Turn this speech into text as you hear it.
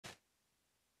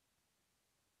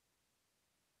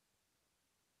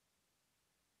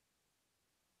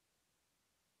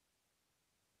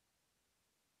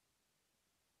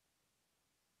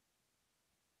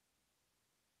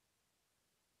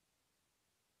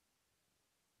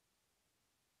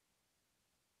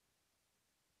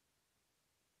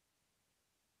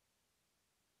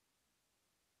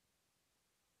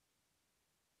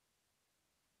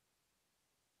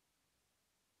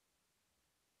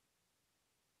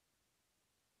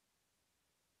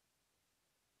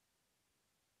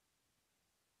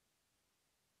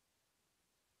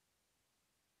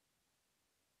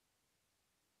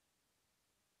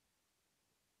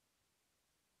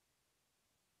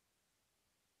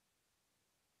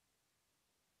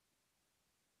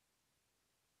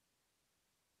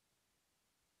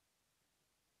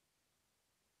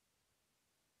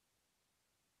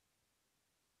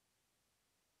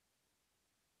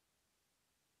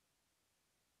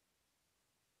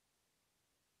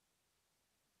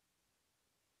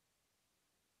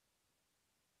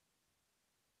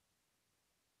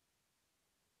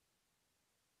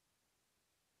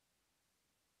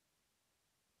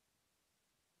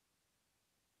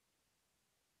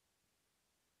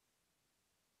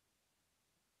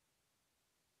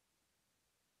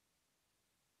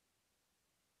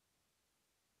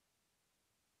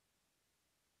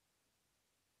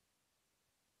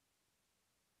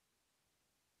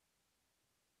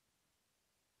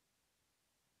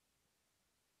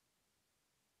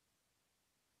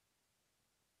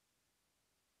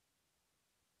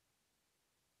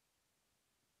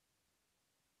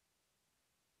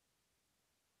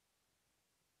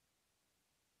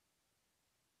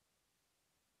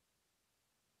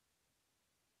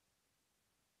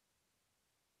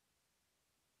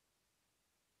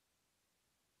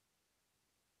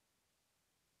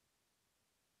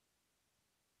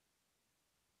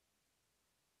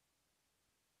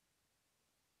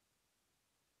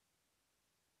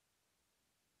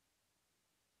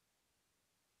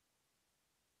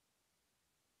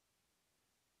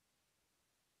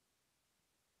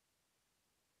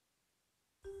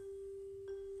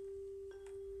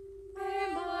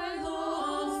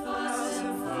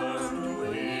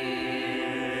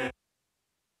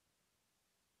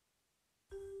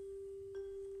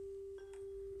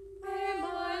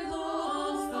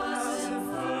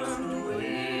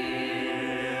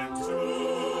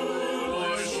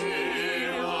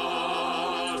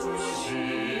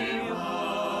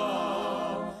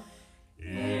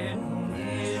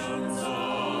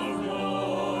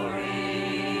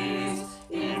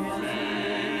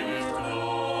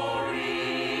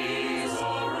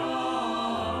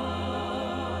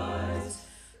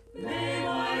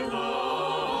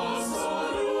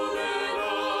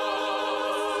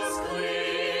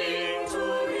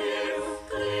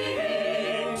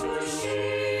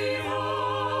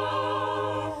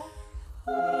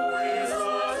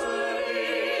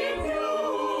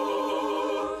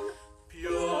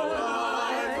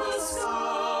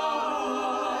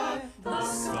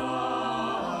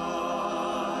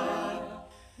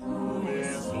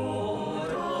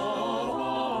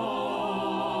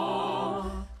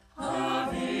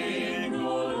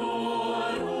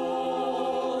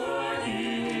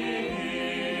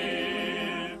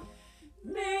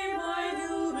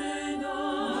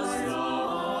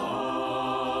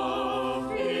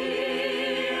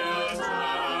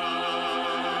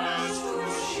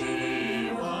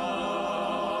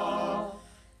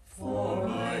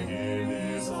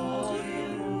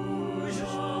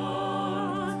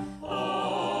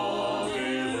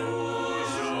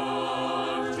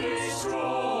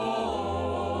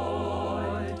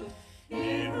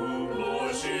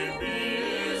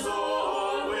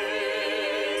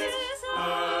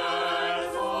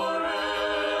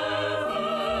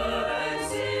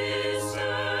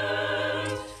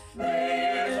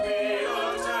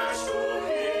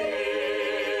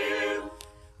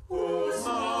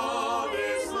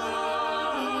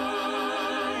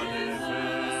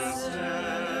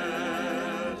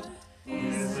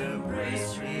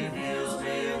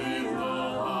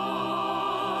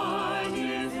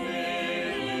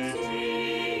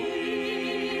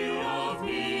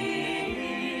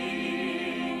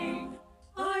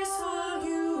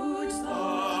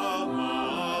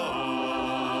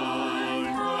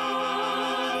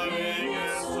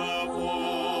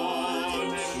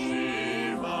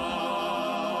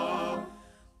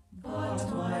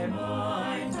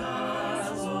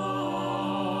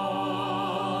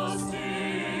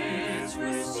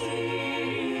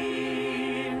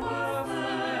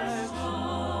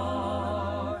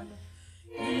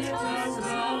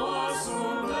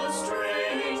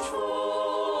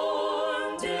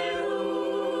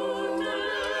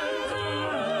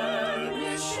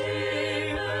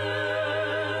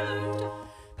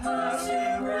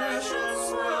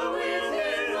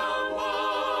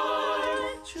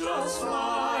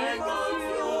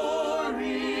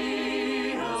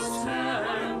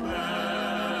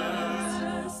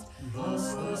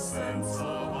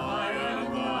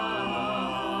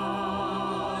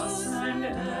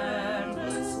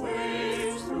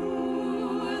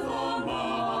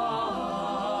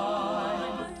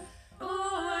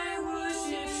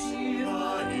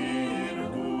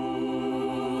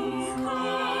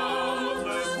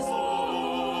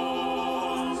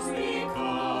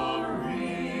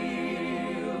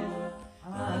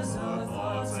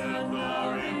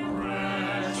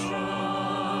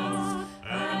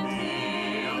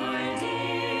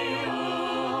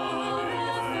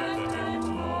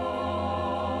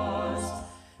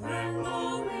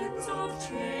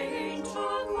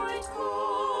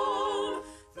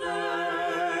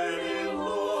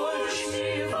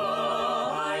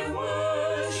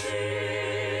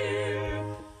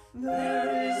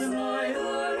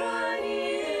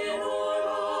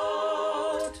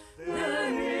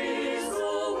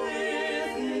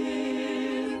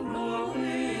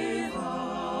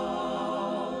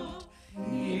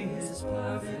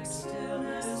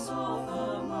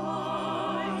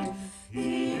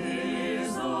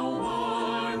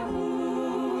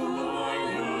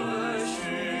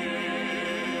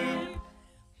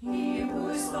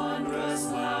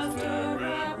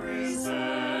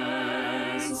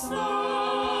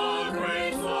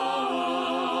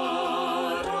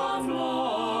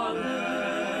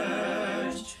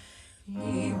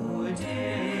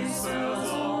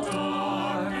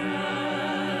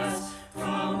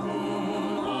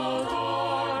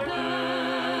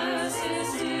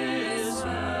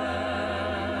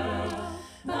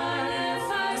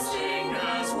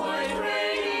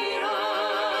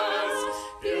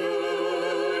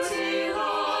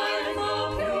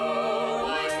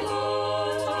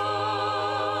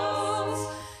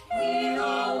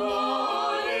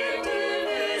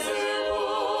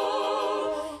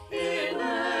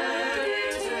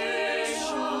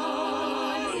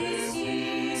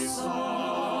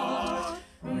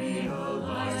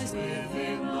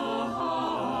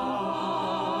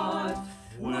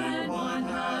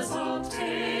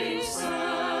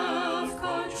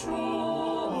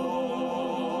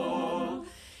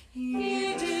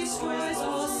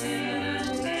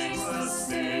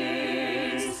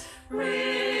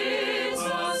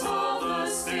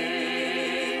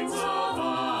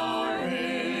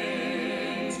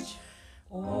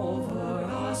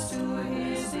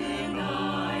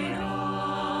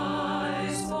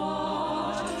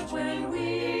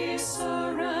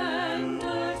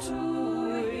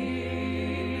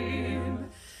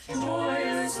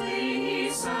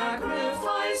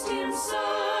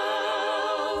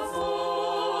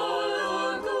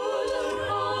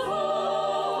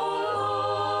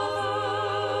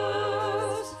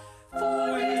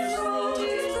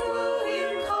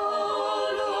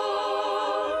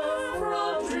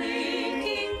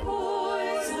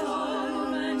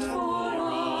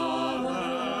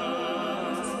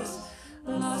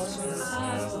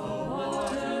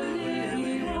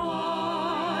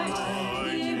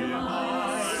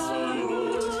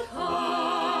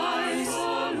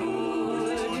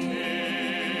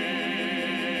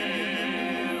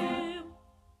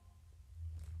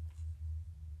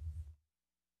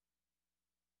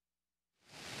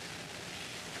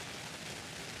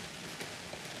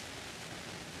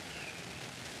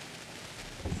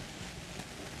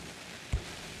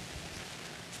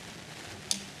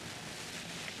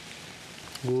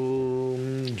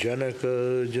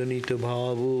Janaka Janita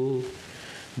Bhavo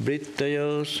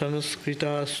Vrittaya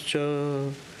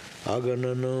Sanskritascha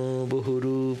Aganana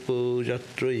Buhurupo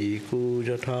Jatra Eko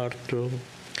Jathartha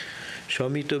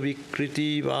Shamita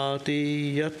Vikriti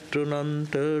Vati Yatra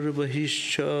Nantar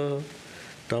Bahischa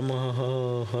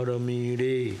Tamaha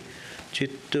Haramire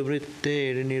Chitta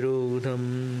Vritter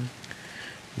Nirodham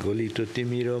Golita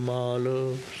Timira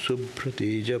Mala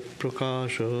Subhratija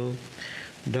Prakasha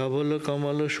Dhavala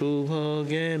Kamala Shobha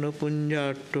Gyana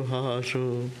Punjatto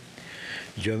Hasa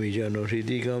Jamijano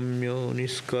Hridigamyo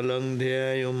Niskalang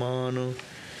Dhyayo Mano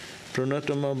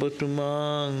Pranatama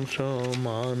Batumang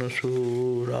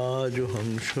Samanaso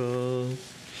Rajahamsa.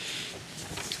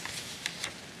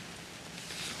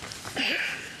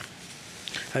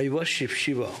 I worship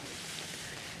Shiva,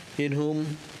 in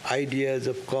whom ideas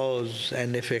of cause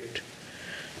and effect,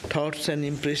 thoughts and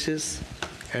impressions,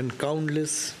 and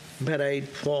countless varied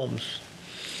forms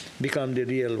become the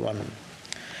real one.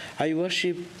 I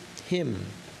worship Him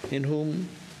in whom,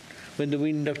 when the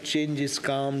wind of change is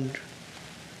calmed,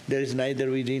 there is neither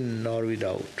within nor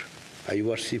without. I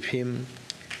worship Him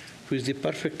who is the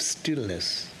perfect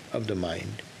stillness of the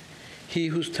mind, He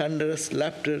whose thunderous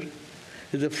laughter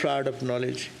is the flood of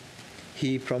knowledge,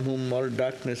 He from whom all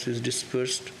darkness is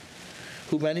dispersed,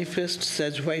 who manifests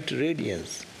as white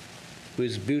radiance, who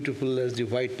is beautiful as the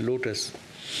white lotus,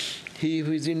 He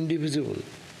who is indivisible,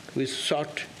 who is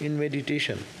sought in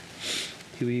meditation,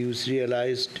 He who is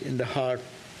realized in the heart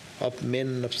of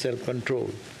men of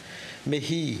self-control. May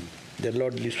He, the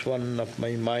Lordly Swan of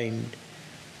my mind,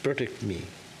 protect me.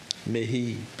 May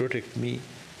He protect me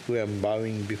who am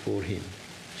bowing before Him.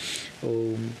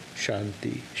 Om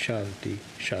Shanti, Shanti,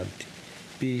 Shanti.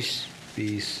 Peace,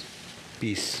 peace,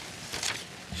 peace.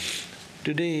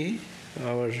 Today,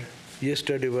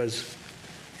 yesterday was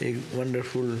a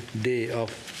wonderful day of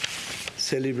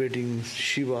celebrating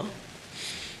Shiva,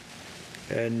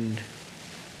 and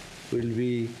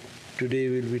today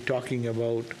we'll be talking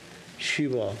about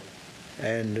Shiva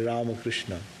and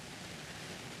Ramakrishna.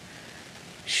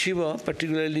 Shiva,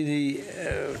 particularly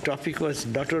the topic was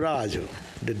Nataraja,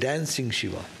 the dancing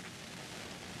Shiva.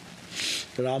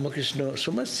 Ramakrishna,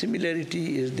 so much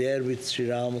similarity is there with Sri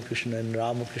Ramakrishna, and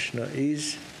Ramakrishna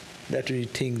is that we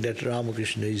think that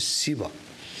Ramakrishna is Shiva.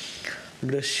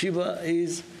 Because Shiva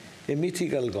is a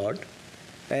mythical god,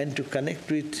 and to connect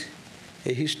with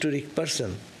a historic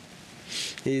person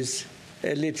is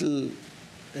a little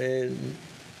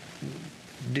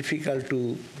difficult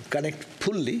to connect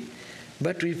fully,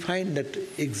 but we find that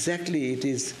exactly it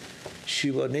is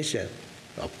Shiva nature.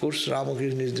 Of course,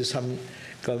 Ramakrishna is some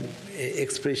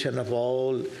expression of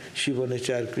all Shiva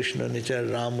nature, Krishna nature,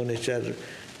 Rama nature,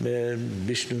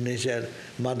 Vishnu nature,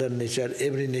 Mother nature,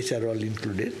 every nature all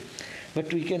included.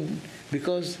 But we can,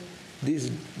 because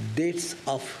these dates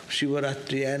of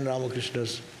Shivaratri and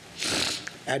Ramakrishna's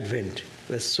advent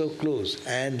were so close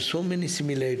and so many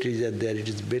similarities are there, it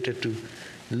is better to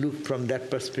look from that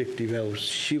perspective how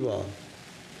Shiva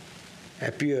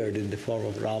appeared in the form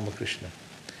of Ramakrishna.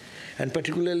 And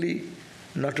particularly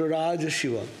Nataraja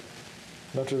Shiva.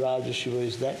 Nataraja Shiva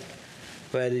is that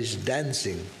where is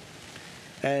dancing.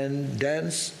 And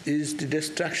dance is the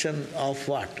destruction of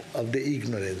what? Of the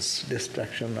ignorance,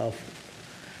 destruction of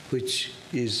which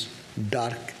is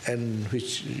dark and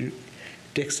which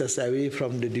takes us away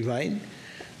from the divine.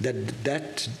 That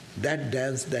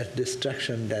dance, that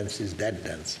destruction dance is that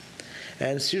dance.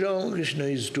 And Sri Ramakrishna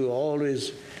is to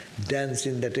always dance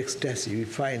in that ecstasy. We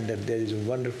find that there is a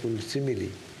wonderful simile.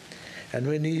 And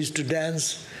when he used to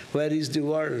dance, where is the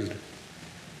world?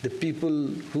 The people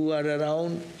who are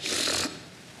around,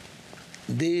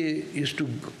 they used to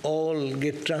all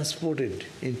get transported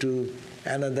into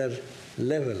another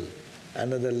level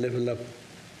of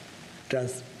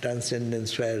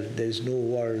transcendence where there is no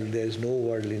world, there is no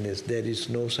worldliness, there is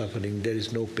no suffering, there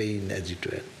is no pain, as it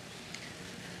were.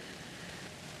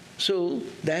 So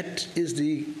that is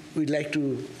we like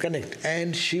to connect.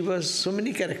 And Shiva's so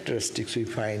many characteristics we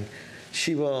find.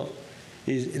 Shiva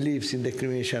lives in the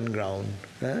cremation ground.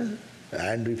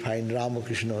 And we find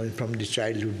Ramakrishna from the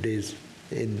childhood days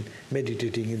in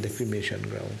meditating in the cremation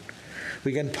ground.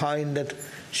 We can find that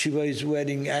Shiva is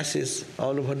wearing ashes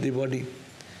all over the body.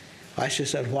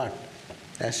 Ashes are what?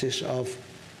 Ashes of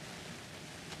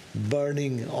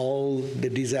burning all the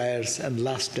desires and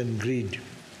lust and greed.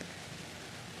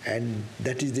 And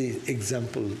that is the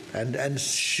example. And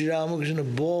Sri Ramakrishna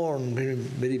born,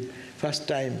 very first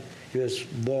time he was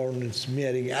born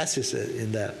smearing ashes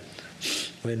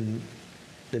when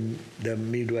the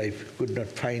midwife could not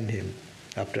find him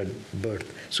after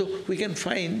birth. So we can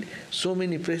find so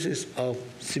many places of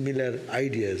similar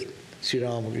ideas. Sri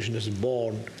Ramakrishna is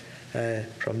born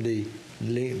from the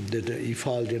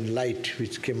effulgent light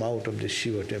which came out of the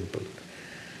Shiva temple.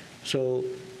 So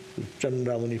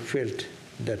Chandramani felt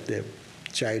that the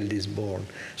child is born.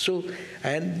 So,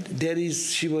 and there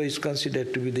is, Shiva is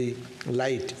considered to be the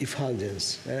light,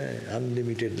 effulgence,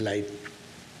 unlimited light.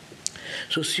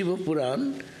 So Shiva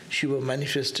Puran, Shiva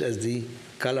manifests as the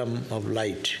column of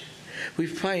light. We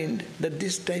find that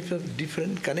this type of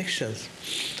different connections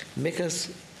make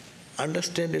us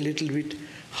understand a little bit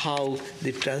how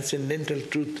the transcendental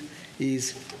truth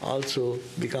is also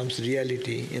becomes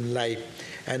reality in life.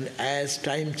 And as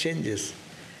time changes,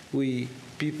 we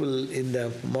people in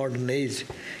the modern age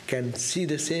can see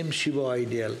the same Shiva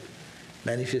ideal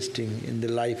manifesting in the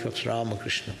life of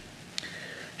Ramakrishna.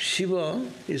 Shiva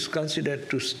is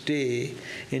considered to stay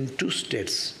in two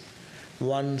states.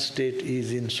 One state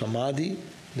is in Samadhi,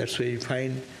 that's why you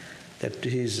find that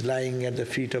he is lying at the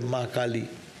feet of Ma Kali,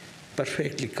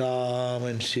 perfectly calm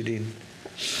and serene,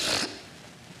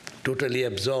 totally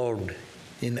absorbed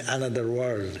in another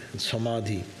world,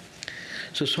 Samadhi.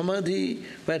 So Samadhi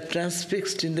were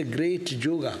transfixed in the great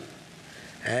yoga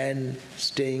and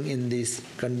staying in this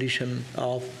condition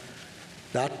of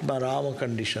the Atma Rama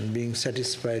condition, being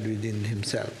satisfied within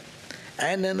himself.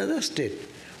 And another state,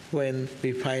 when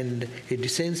we find he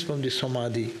descends from the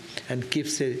Samadhi and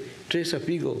keeps a trace of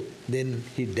ego, then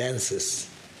he dances.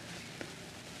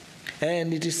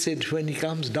 And it is said when he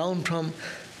comes down from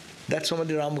that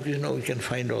Samadhi Ramakrishna, we can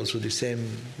find also the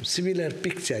same similar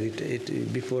picture.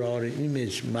 Before our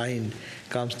image, mind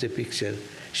comes the picture.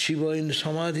 Shiva in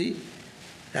Samadhi,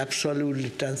 absolutely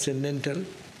transcendental.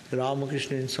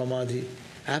 Ramakrishna in Samadhi,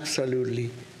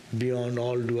 absolutely beyond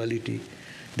all duality.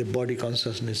 The body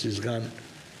consciousness is gone.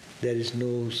 There is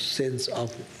no sense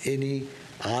of any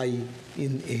I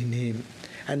in him.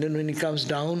 And then when he comes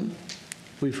down,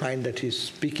 we find that he's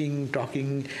speaking,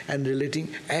 talking and relating,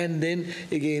 and then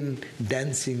again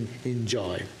dancing in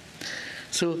joy.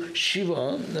 So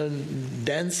Shiva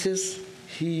dances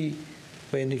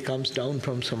when he comes down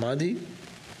from Samadhi,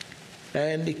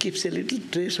 and he keeps a little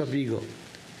trace of ego.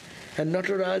 And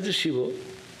Nataraja Shiva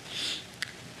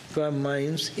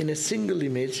combines in a single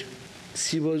image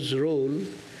Shiva's role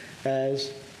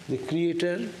as the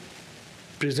creator,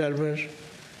 preserver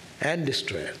and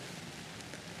destroyer.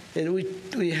 And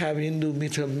we have Hindu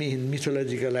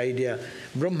mythological idea,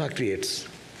 Brahma creates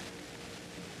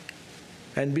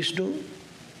and Vishnu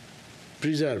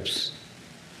preserves.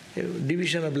 A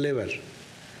division of labor.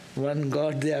 One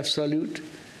God, the Absolute,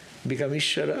 become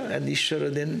Ishvara, and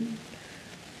Ishvara then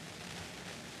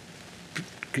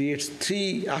creates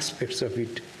three aspects of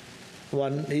it.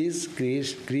 One is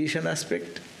creation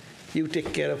aspect. You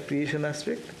take care of creation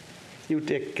aspect. You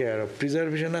take care of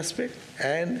preservation aspect,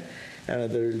 and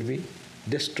another will be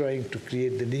destroying to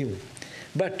create the new.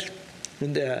 But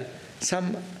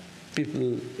some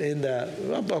people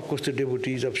of course the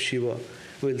devotees of Shiva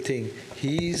will think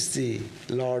he is the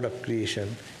Lord of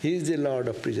creation, he is the Lord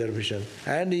of preservation,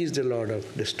 and he is the Lord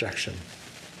of destruction.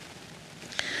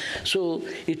 So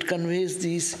it conveys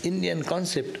this Indian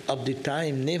concept of the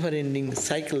time, never-ending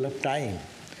cycle of time.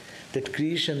 That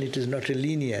creation, it is not a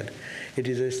linear, it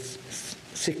is a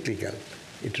cyclical.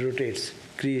 It rotates.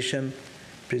 Creation,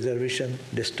 preservation,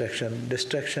 destruction,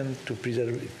 destruction to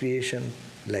creation,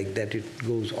 like that it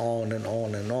goes on and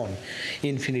on and on.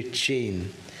 Infinite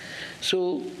chain.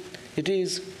 So it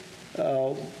is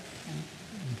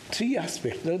three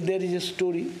aspects. There is a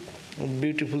story, a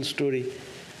beautiful story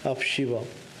of Shiva.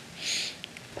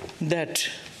 That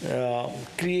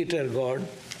creator God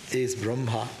is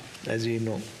Brahma, as we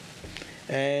know.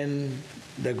 And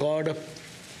the God of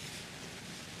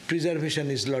preservation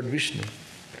is Lord Vishnu.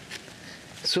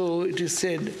 So it is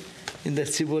said in the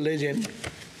Shiva legend,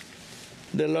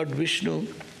 the Lord Vishnu,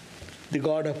 the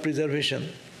God of preservation,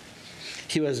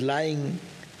 he was lying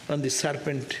on the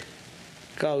serpent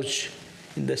couch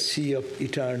in the sea of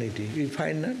eternity. We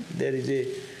find that there is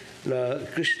a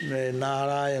Krishna,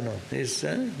 Narayana,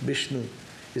 Vishnu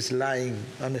is lying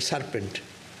on a serpent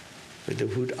with the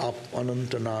hood up,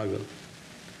 Anantanaga.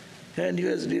 And he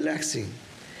was relaxing.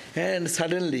 And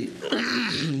suddenly,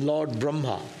 Lord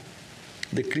Brahma,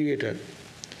 the creator,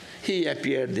 he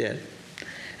appeared there.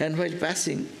 And while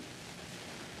passing,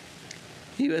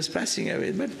 he was passing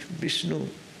away, but Vishnu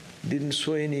didn't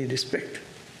show any respect.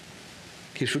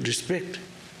 He should respect.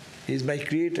 He is my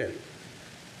creator.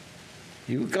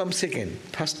 You come second.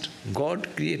 First, God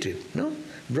created. No?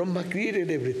 Brahma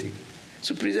created everything.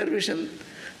 So preservation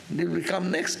will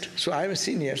come next. So I am a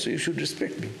senior, so you should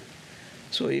respect me.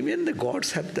 So even the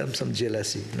gods have done some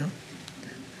jealousy, no?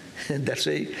 That's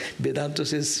why Vedanta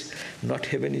says, not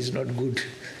heaven is not good.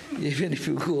 Even if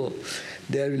you go,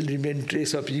 there will remain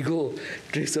trace of ego,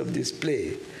 trace of this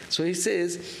play. So he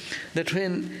says that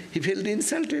when he felt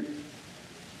insulted,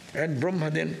 and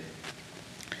Brahma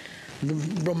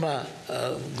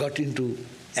got into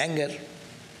anger,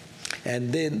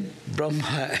 and then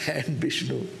Brahma and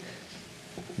Vishnu,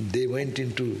 they went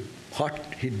into hot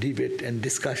debate and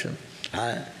discussion.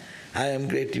 I am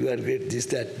great, you are great,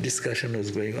 that discussion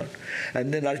was going on.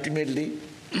 And then ultimately,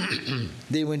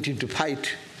 they went into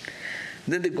fight.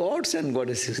 Then the gods and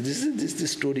goddesses,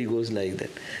 this story goes like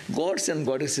that. Gods and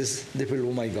goddesses, they felt,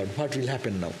 oh my God, what will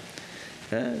happen now?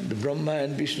 The Brahma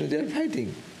and Vishnu, they are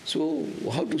fighting. So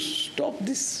how to stop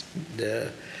this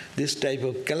type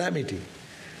of calamity?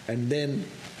 And then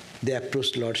they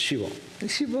approached Lord Shiva.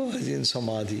 Shiva was in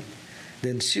Samadhi.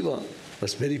 Then Shiva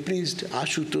was very pleased.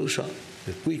 Ashutosha,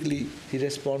 quickly he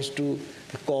responds to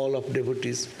the call of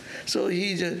devotees. So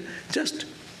he just,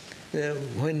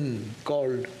 when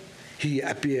called, he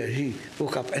appeared, he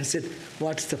woke up and said,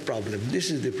 what's the problem? This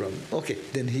is the problem. Okay,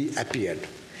 then he appeared.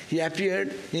 He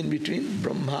appeared in between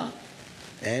Brahma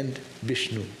and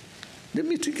Vishnu. The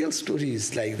mythical story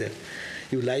is like that.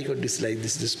 You like or dislike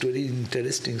this, the story is an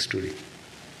interesting story.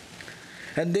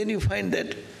 And then you find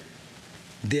that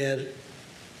there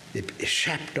a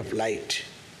shaft of light,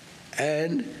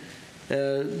 and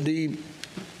the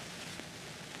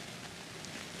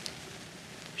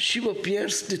Shiva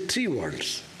pierced the three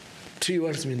worlds. Three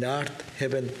worlds mean earth,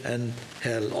 heaven and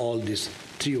hell, all these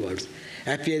three worlds,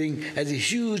 appearing as a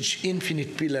huge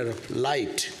infinite pillar of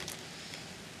light.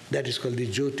 That is called the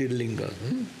Jyotirlinga.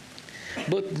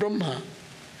 Both Brahma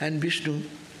and Vishnu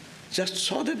just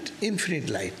saw that infinite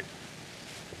light.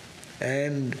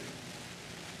 And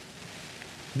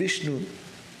Vishnu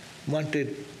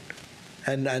wanted,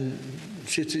 and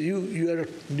she said, you are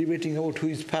debating about who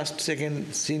is first,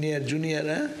 second, senior, junior.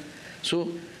 Huh?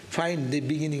 So find the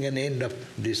beginning and end of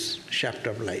this shaft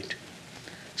of light.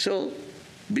 So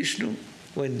Vishnu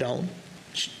went down,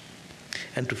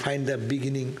 and to find the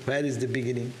beginning, where is the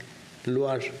beginning?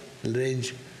 Lower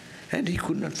range. And he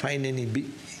could not find any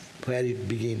where it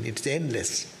began. It's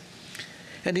endless.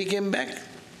 And he came back,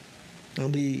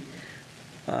 and he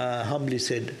humbly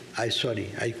said,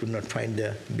 sorry, I could not find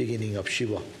the beginning of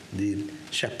Shiva, the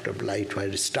shaft of light where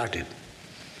it started.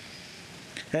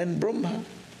 And Brahma,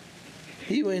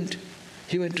 he went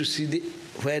to see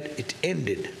where it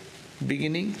ended,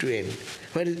 beginning to end,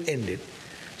 where it ended.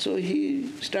 So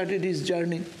he started his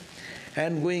journey,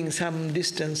 and going some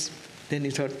distance, then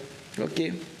he thought,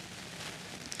 okay,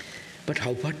 but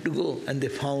how far to go? And they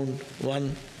found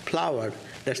one flower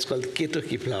that's called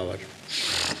Ketaki flower.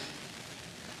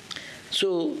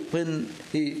 So when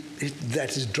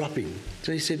that is dropping,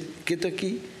 so he said,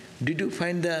 Ketaki, did you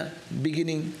find the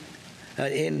beginning,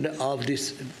 end of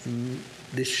this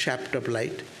shaft of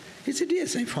light? He said,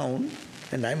 yes, I found,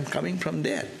 and I'm coming from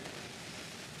there.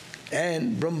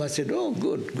 And Brahma said, oh,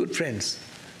 good friends.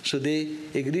 So they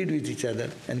agreed with each other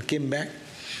and came back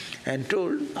and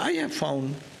told, I have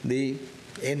found the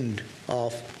end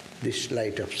of this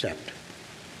light of shaft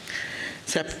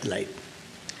light.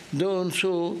 Don't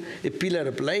show a pillar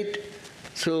of light.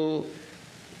 So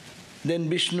then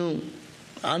Vishnu,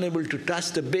 unable to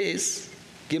touch the base,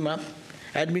 came up,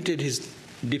 admitted his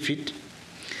defeat.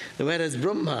 Whereas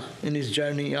Brahma, in his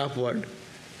journey upward,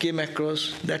 came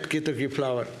across that Ketaki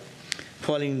flower,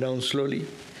 falling down slowly,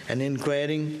 and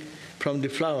inquiring from the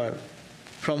flower,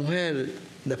 from where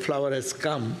the flower has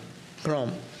come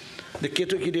from, the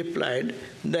Ketaki replied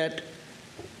that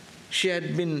she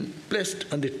had been placed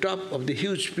on the top of the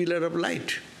huge pillar of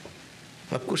light.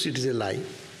 Of course, it is a lie.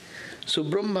 So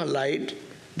Brahma lied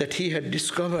that he had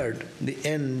discovered the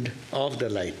end of the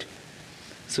light,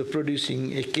 so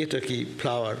producing a Ketaki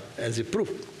flower as a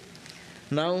proof.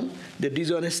 Now, the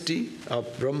dishonesty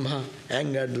of Brahma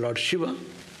angered Lord Shiva,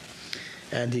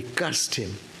 and he cursed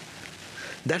him.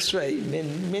 That's why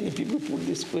many people put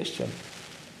this question.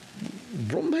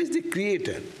 Brahma is the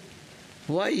creator.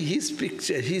 Why his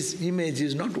picture, his image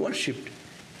is not worshipped?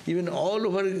 Even all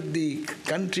over the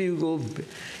country you go,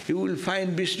 you will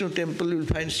find Vishnu temple, you will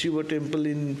find Shiva temple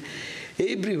in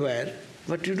everywhere,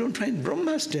 but you don't find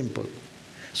Brahma's temple.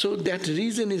 So that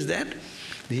reason is that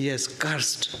he has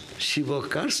cursed. Shiva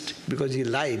cursed because he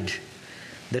lied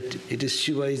that it is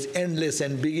Shiva is endless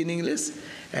and beginningless,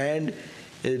 and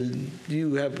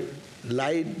you have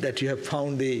lied that you have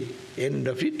found the end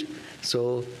of it,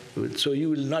 so you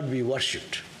will not be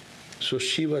worshipped. So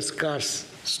Shiva's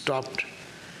curse stopped,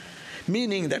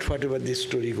 meaning that whatever this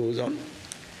story goes on,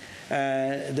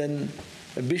 then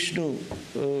Vishnu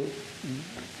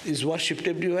is worshipped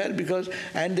everywhere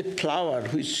and the flower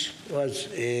which was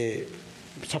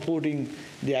supporting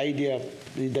the idea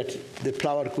that the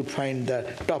flower could find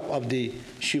the top of the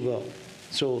Shiva.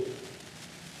 So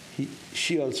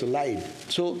she also lied.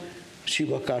 So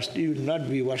Shiva cursed, you will not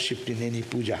be worshipped in any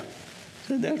puja.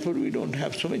 So therefore we don't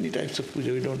have so many types of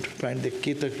puja. We don't find the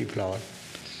ketaki flower.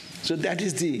 So that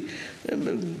is the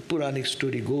Puranic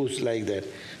story goes like that.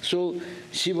 So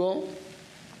Shiva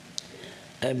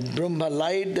and Brahma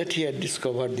lied that he had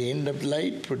discovered the end of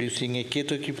light, producing a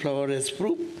ketaki flower as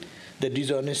proof. The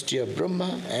dishonesty of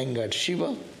Brahma angered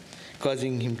Shiva,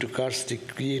 causing him to curse the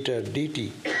creator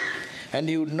deity, and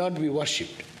he would not be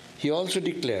worshipped. He also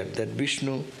declared that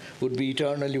Vishnu would be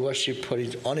eternally worshipped for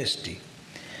his honesty.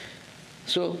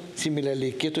 So,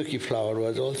 similarly, Ketaki flower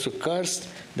was also cursed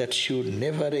that she would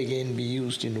never again be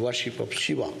used in worship of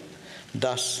Shiva.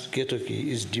 Thus, Ketaki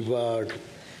is debarred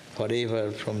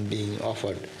forever from being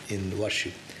offered in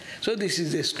worship. So this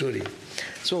is a story.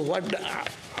 So what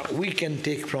we can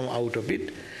take from out of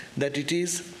it, that it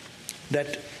is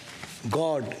that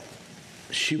God,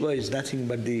 Shiva is nothing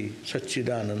but the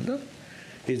Satchidananda,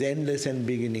 is endless and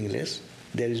beginningless.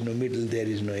 There is no middle, there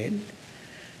is no end.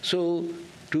 So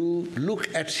to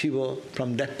look at Shiva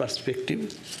from that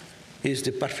perspective is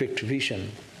the perfect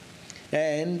vision.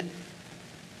 And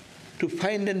to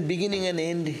find a beginning and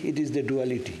end, it is the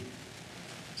duality.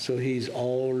 So he is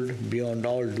all beyond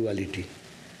all duality.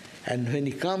 And when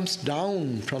he comes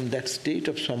down from that state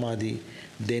of samadhi,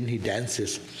 then he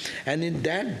dances. And in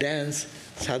that dance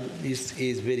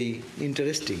is very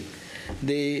interesting.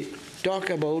 They talk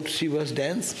about Shiva's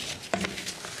dance,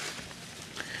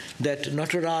 that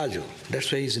Nataraja,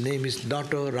 that's why his name is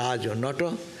Nataraja.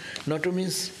 Nata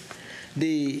means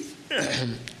the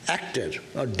actor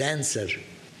or dancer,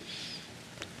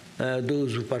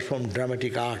 those who perform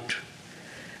dramatic art.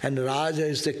 And Raja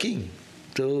is the king.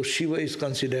 So Shiva is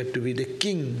considered to be the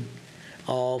king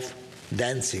of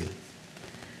dancing.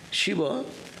 Shiva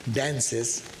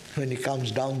dances when he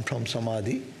comes down from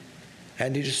samadhi,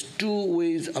 and it is two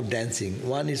ways of dancing.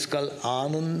 One is called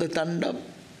Ananda Tandava,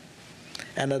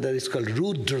 another is called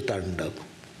Rudra Tandava.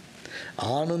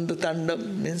 Ananda Tandava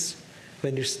means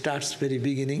when it starts very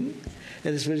beginning,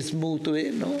 and it's very smooth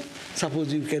way, no?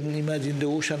 Suppose you can imagine the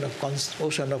ocean of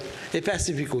a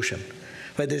Pacific Ocean,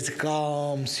 where there is a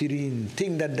calm, serene,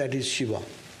 think that is Shiva.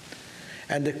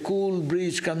 And the cool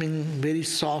breeze coming very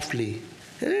softly,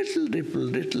 a little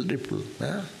ripple.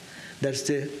 That's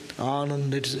the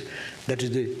Anand, that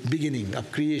is the beginning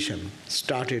of creation,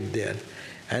 started there.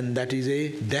 And that is a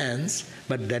dance,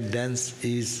 but that dance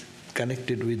is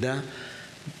connected with the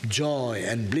joy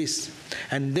and bliss.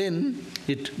 And then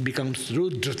it becomes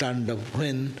Rudra Tandava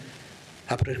when,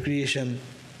 after creation,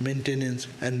 maintenance,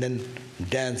 and then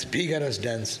dance, vigorous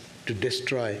dance to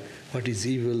destroy what is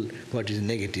evil, what is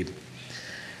negative.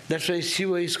 That's why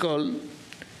Shiva is called,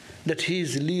 that he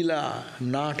is Leela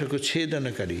Nataka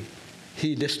Chedanakari.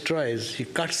 He destroys, he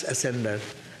cuts asunder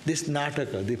this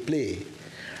Nataka, the play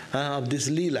of this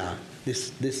Leela,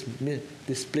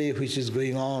 this play which is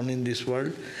going on in this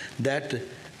world, that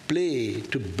play,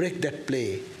 to break that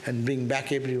play and bring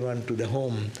back everyone to the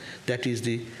home, that is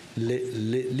the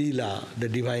Leela, the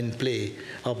divine play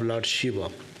of Lord Shiva.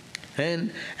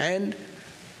 And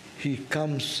he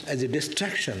comes as a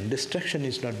distraction. Distraction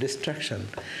is not destruction,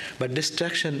 but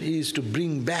destruction is to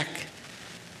bring back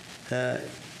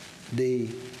the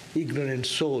ignorant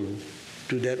soul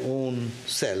to their own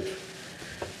self.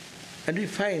 And we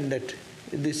find that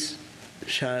this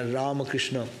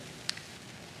Ramakrishna,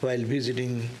 while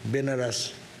visiting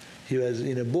Benares, he was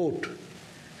in a boat,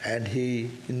 and he,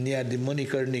 near the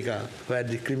Manikarnika, where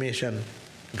the cremation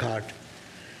ghat,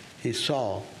 he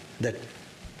saw that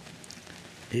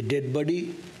a dead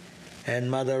body, and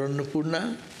Mother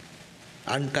Annapurna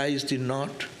unties the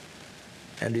knot,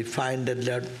 and we find that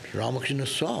Lord Ramakrishna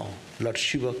saw Lord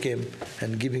Shiva came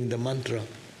and giving the mantra,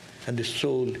 and the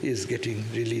soul is getting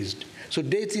released. So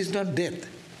death is not death.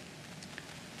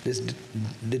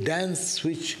 The dance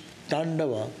which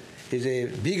Tandava is a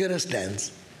vigorous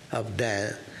dance of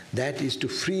that is to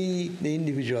free the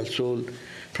individual soul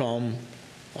from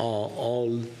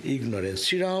all ignorance.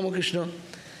 Sri Ramakrishna,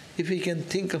 if we can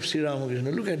think of Sri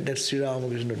Ramakrishna, look at that Sri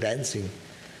Ramakrishna dancing.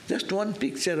 Just one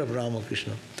picture of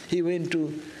Ramakrishna. He went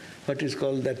to what is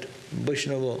called that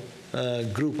Vaishnava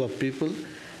group of people,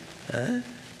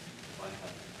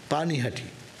 Panihati.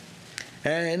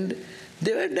 And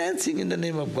they were dancing in the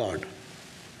name of God.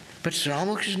 But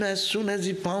Ramakrishna, as soon as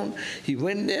he found, he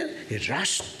went there, he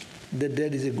rushed.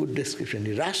 There is a good description.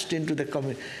 He rushed into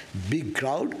the big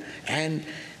crowd, and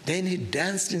Then he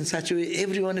danced in such a way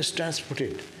everyone is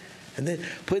transported. And then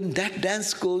when that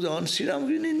dance goes on, Sri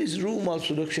Ramakrishna in his room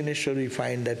also, Dakshineshwar, we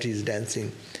find that he's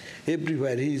dancing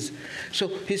everywhere. So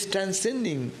he's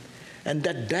transcending, and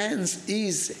that dance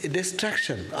is a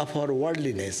destruction of our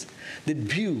worldliness. The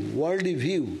worldly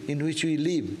view in which we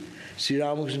live, Sri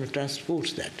Ramakrishna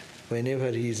transports that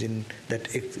whenever he is in that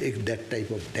type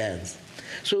of dance.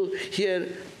 So here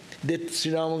that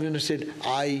Sri Ramakrishna said,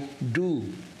 I do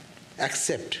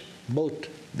accept both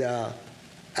the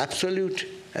absolute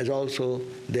as also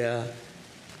the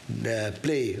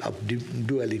play of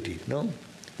duality, no?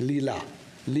 Leela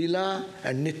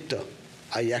and Nitya,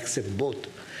 I accept both.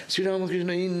 Sri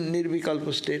Ramakrishna in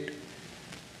Nirvikalpa state,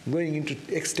 going into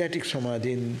ecstatic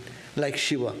samadhi like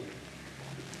Shiva,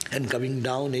 and coming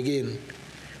down again,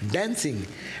 dancing.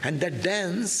 And that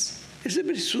dance, it's a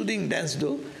very soothing dance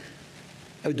though,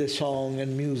 with the song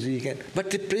and music,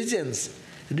 but the presence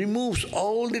removes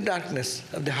all the darkness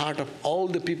of the heart of all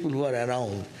the people who are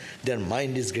around. Their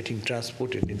mind is getting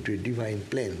transported into a divine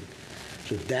plane.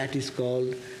 So that is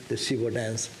called the Shiva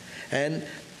dance. And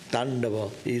Tandava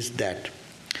is that.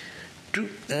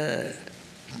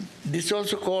 This is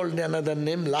also called another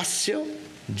name, Lasya,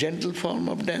 gentle form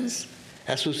of dance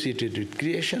associated with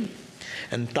creation.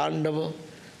 And Tandava,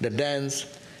 the dance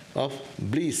of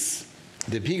bliss,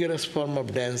 the vigorous form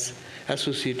of dance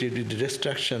associated with the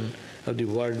destruction of the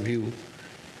world view,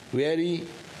 very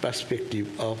perspective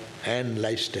and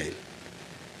lifestyle.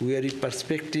 Very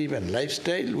perspective and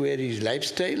lifestyle, where is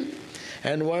lifestyle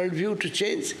and world view to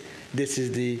change, this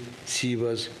is the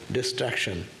Shiva's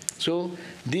destruction. So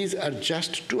these are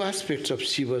just two aspects of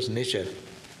Shiva's nature.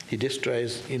 He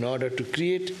destroys in order to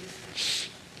create,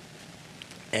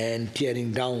 and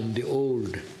tearing down the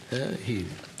old.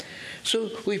 So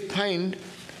we find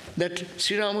that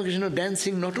Sri Ramakrishna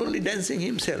dancing, not only dancing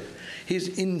himself, he is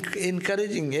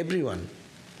encouraging everyone.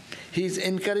 He is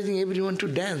encouraging everyone to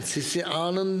dance. He says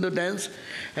Ananda dance,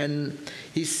 and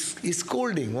he's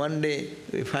scolding. One day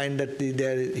we find that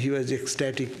he was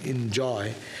ecstatic in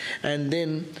joy, and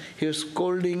then he was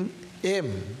scolding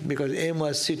M, because M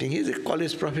was sitting. He's a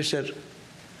college professor,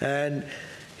 and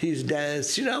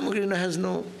Sri Ramakrishna has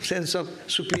no sense of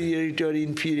superiority or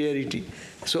inferiority.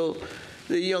 So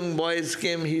the young boys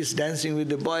came, he's dancing with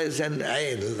the boys, and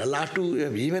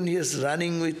Latu, even he is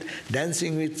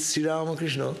dancing with Sri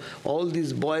Ramakrishna. All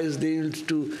these boys, they used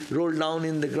to roll down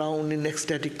in the ground in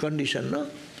ecstatic condition, no?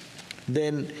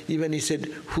 Then even he said,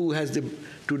 who has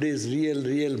today's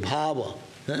real bhava?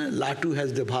 Latu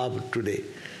has the bhava today.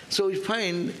 So we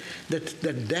find that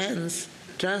the dance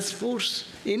transports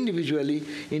individually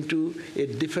into a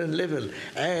different level.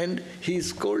 And he is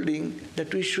scolding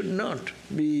that we should not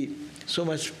be so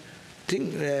much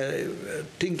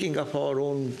thinking of our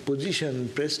own position,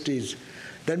 prestige.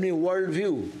 That means world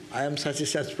view. I am such and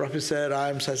such professor, I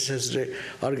am such and such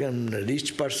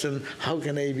rich person, how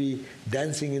can I be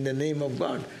dancing in the name of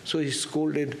God? So he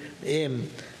scolded him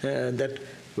that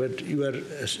but you are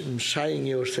shying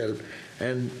yourself,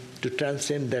 and to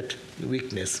transcend that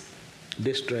weakness,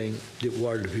 destroying the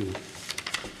world view.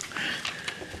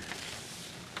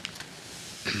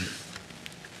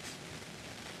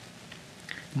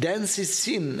 Dance is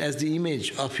seen as the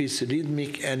image of his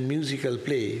rhythmic and musical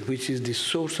play, which is the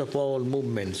source of all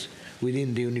movements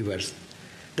within the universe.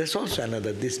 There's also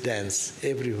this dance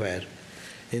everywhere.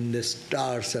 In the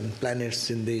stars and planets,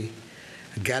 in the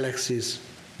galaxies,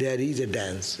 there is a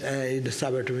dance. In the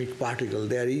subatomic particle,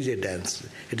 there is a dance.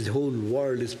 The whole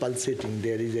world is pulsating,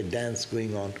 there is a dance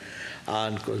going on.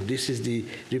 And this is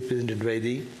represented by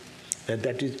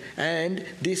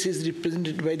this is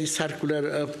represented by the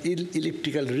circular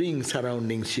elliptical ring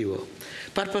surrounding Shiva.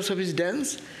 Purpose of his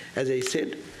dance, as I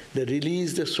said, to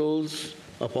release the souls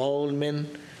of all men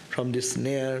from the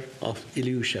snare of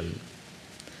illusion.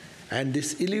 And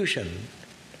this illusion,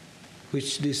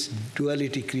 which this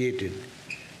duality created,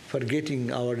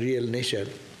 forgetting our real nature,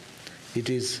 it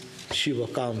is Shiva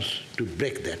comes to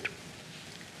break that.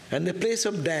 And the place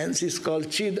of dance is called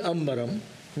Chid Ambaram,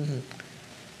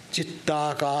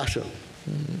 Chittakasha.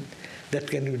 That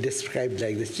can be described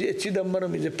like this.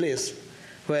 Chidambaram is a place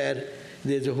where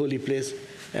there is a holy place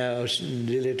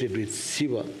related with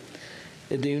Shiva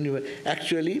in the universe.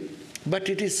 Actually, but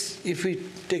it is, if we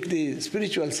take the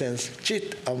spiritual sense,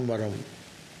 Chit Ambaram.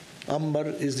 Ambar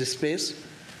is the space,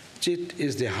 Chit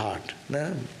is the heart.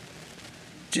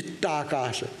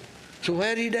 Chittakasha. So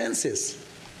where he dances,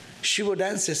 Shiva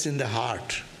dances in the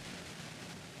heart.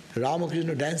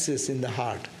 Ramakrishna dances in the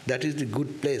heart. That is the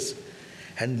good place.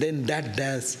 And then that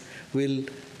dance will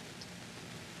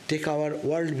take our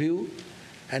world view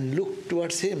and look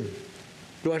towards him.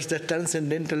 towards the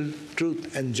transcendental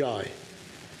truth and joy,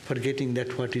 forgetting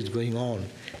that what is going on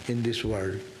in this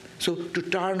world. So to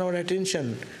turn our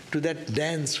attention to that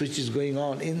dance which is going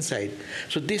on inside.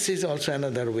 So this is also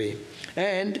another way.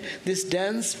 And this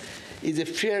dance is a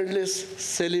fearless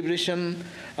celebration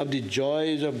of the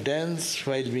joys of dance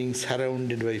while being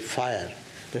surrounded by fire.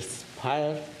 The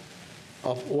fire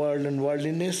of world and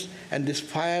worldliness, and this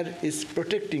fire is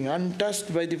protecting,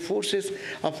 untouched by the forces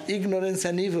of ignorance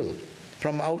and evil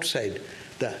from outside.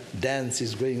 The dance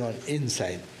is going on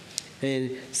inside.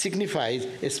 It signifies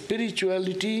a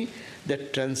spirituality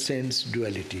that transcends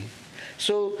duality.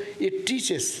 So it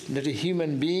teaches that a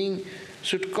human being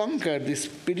should conquer this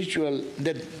spiritual,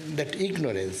 that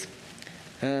ignorance,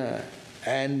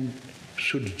 and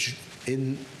should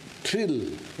thrill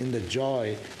in the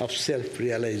joy of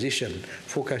self-realization,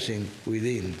 focusing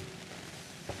within.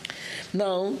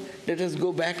 Now, let us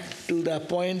go back to the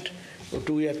point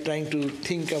we are trying to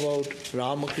think about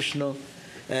Ramakrishna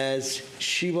as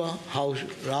Shiva, how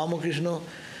Ramakrishna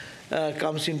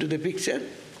comes into the picture.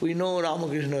 We know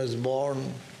Ramakrishna was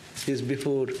born,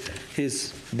 before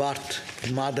his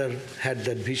birth, mother had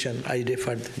that vision. I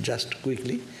referred just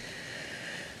quickly.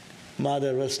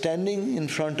 Mother was standing in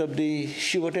front of the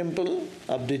Shiva temple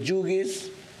of the Jugis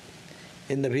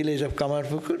in the village of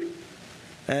Kamarpukur,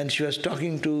 and she was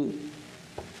talking to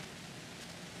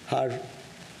her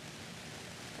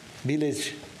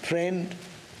village friend,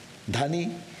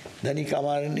 Dhani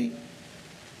Kamarani,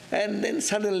 and then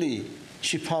suddenly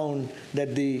she found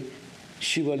that the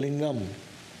Shiva Lingam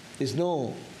is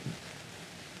no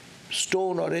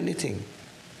stone or anything.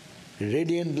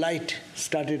 Radiant light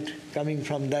started coming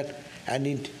from that, and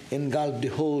it engulfed the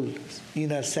whole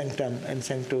inner sanctum and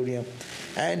sanctorium.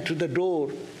 And to the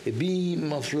door, a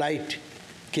beam of light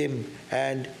came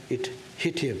and it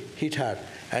hit her,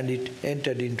 and it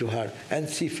entered into her, and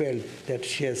she felt that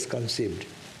she has conceived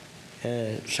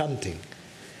something.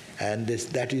 And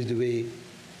that is the way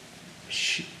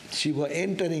she was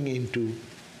entering into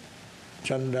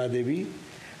Chandra Devi,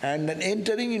 and then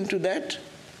entering into that,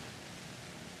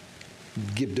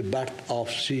 give the birth of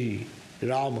Sri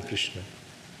Ramakrishna.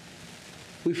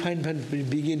 We find from the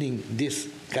beginning this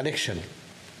connection.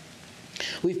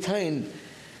 We find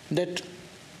that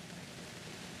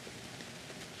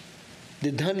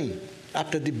the Dhani,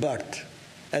 after the birth,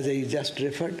 as I just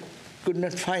referred, could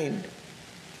not find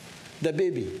the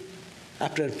baby.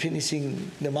 After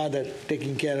finishing the mother,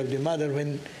 taking care of the mother,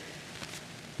 when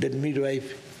that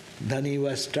midwife, Dhani,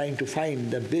 was trying to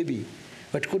find the baby,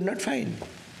 but could not find.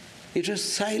 It was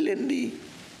silently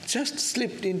just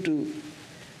slipped into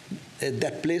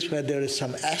that place where there is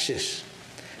some ashes,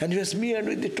 and it was smeared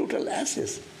with the total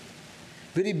ashes.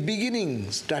 Very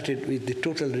beginning started with the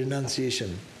total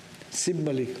renunciation,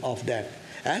 symbolic of that.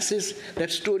 Ashes,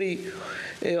 that story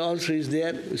also is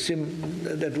there,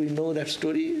 that we know that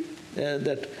story,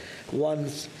 that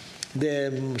once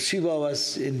Shiva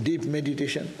was in deep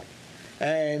meditation,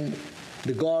 and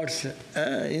the gods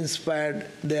inspired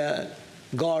their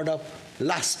god of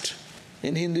lust.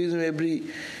 In Hinduism,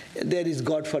 there is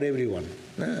god for everyone.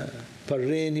 For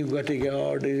rain you got a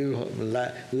god,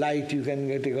 light you can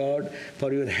get a god,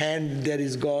 for your hand there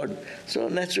is God. So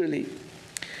naturally,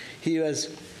 he was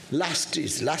lust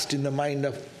is lust in the mind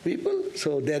of people,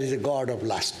 so there is a god of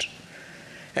lust.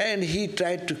 And he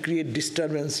tried to create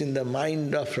disturbance in the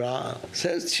mind of Ra.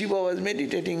 So Shiva was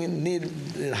meditating in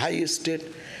the highest state,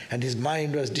 and his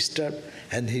mind was disturbed,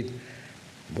 and he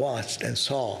watched and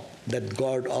saw that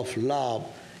god of love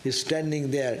is standing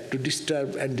there to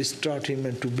disturb and distort him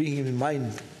and to bring his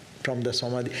mind from the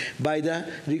samadhi by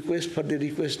the request for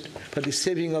the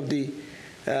saving of the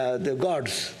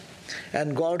gods.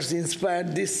 And gods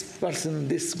inspired this person,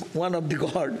 this one of the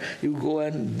god, you go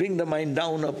and bring the mind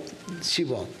down of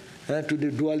Shiva to the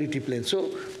duality plane. So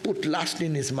put lust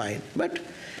in his mind. But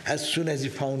as soon as he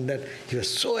found that, he was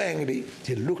so angry,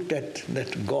 he looked at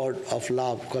that god of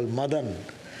love called Madan,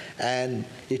 and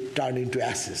it turned into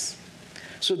ashes.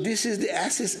 So this is the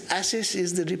ashes. Ashes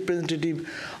is the representative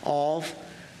of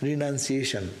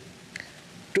renunciation.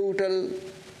 Total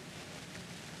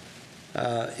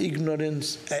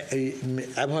ignorance,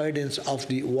 avoidance of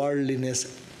the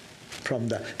worldliness from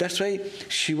the... That's why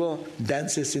Shiva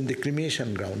dances in the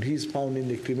cremation ground. He is found in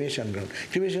the cremation ground.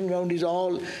 Cremation ground is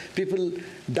all, people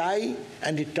die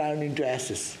and it turns into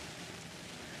ashes.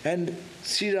 And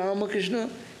Sri Ramakrishna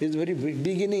is very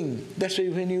beginning. That's why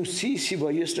when you see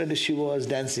Shiva, yesterday Shiva was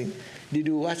dancing. Did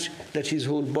you watch that his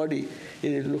whole body,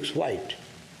 it looks white.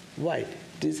 White.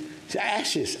 It is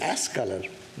ashes, ash color.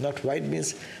 Not white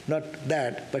means not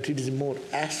that, but it is more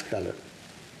ash color.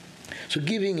 So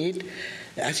giving it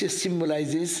Ashes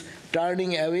symbolizes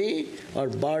turning away or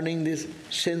burning these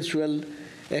sensual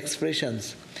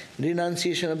expressions,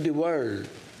 renunciation of the world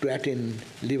to attain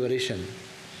liberation.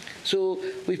 So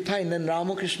we find that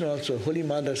Ramakrishna also, Holy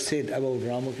Mother said about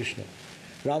Ramakrishna.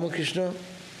 Ramakrishna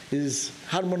is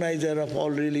harmonizer of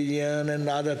all religion and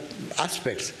other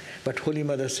aspects. But Holy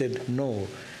Mother said, no,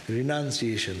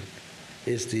 renunciation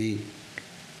is the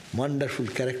wonderful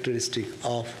characteristic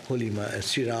of Holy Mother,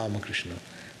 Sri Ramakrishna.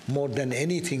 More than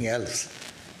anything else,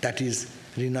 that is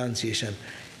renunciation.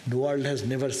 The world has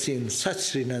never seen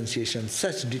such renunciation,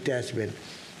 such detachment,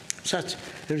 such,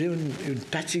 even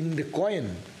touching the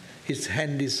coin, his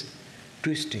hand is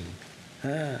twisting.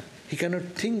 He cannot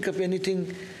think of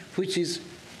anything which is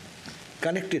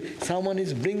connected. Someone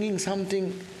is bringing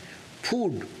something,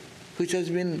 food, which has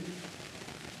been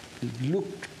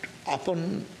looked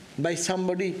upon by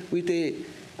somebody with a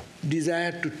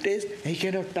desire to taste, he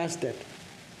cannot touch that.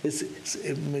 It's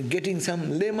getting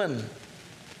some lemon,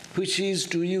 which he is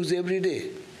to use every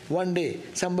day. One day,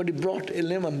 somebody brought a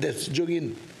lemon, that's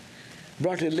Jogin,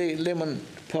 brought a lemon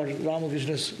for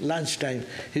Ramakrishna's lunchtime.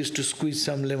 He used to squeeze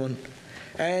some lemon.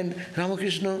 And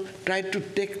Ramakrishna tried to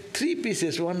take 3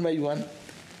 pieces, one by one,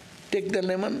 take the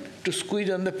lemon to squeeze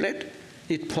on the plate,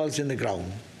 it falls in the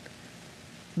ground.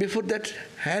 Before that,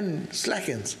 hand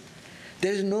slackens.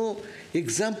 There is no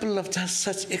example of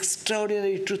such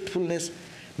extraordinary truthfulness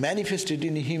manifested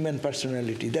in a human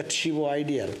personality, that Shiva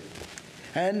ideal.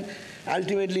 And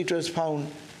ultimately it was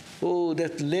found, oh,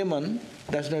 that lemon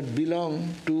does not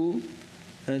belong to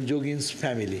Jogin's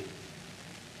family,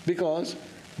 because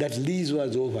that lease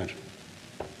was over.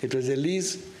 It was a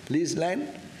lease land,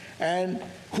 and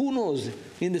who knows,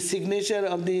 in the signature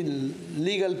of the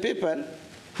legal paper,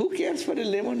 who cares for a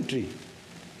lemon tree?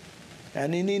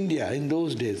 And in India, in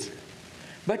those days.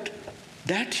 But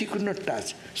that he could not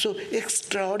touch. So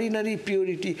extraordinary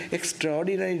purity,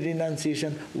 extraordinary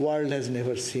renunciation, world has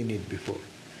never seen it before.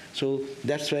 So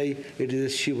that's why it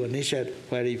is a Shiva nature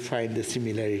where we find the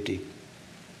similarity.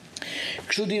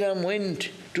 Kshudiram went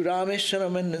to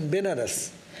Rameshwaram and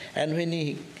Benares, and when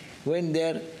he went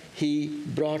there, he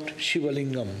brought Shiva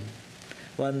Lingam,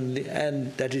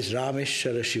 and that is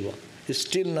Rameshwara Shiva. Is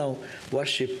still now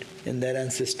worshipped in their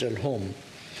ancestral home.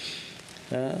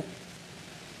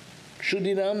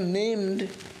 Kshudiram named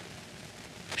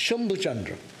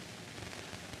Shambhuchandra,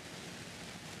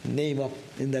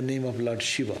 in the name of Lord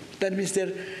Shiva. That means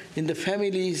there in the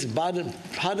family, his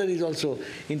father is also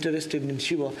interested in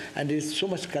Shiva, and there is so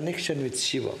much connection with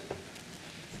Shiva.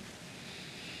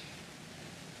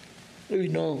 We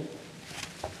know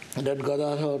that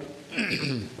Gadadhar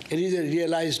it is a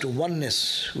realized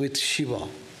oneness with Shiva.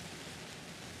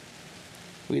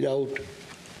 Without,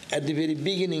 at the very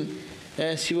beginning,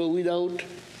 Shiva without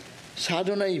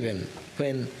sadhana even,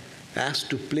 when asked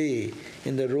to play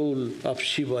in the role of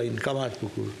Shiva in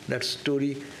Kamarpukur. That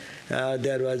story,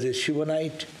 there was a Shiva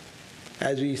night.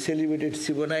 As we celebrated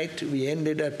Shiva night, we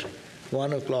ended at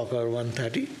 1 o'clock or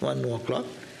 1:30, 1 o'clock.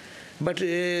 But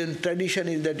tradition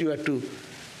is that you have to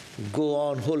go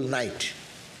on whole night.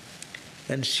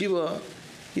 And Shiva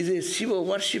is a Shiva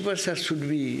worshippers should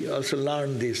be also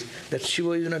learn this, that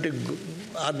Shiva is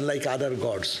not like other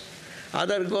gods.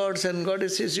 Other gods and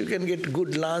goddesses, you can get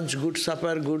good lunch, good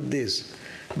supper, good this.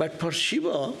 But for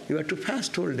Shiva, you have to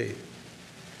fast whole day.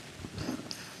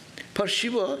 For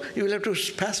Shiva, you will have to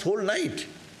fast whole night.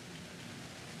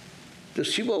 The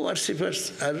Shiva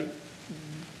worshippers are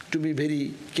to be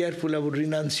very careful about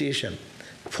renunciation,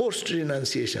 forced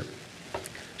renunciation.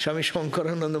 Swami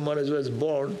Shankarananda Maharaj was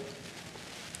born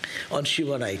on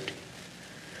Shiva night.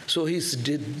 So his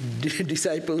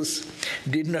disciples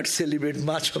did not celebrate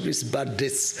much of his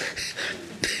birthdays.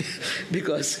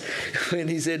 Because when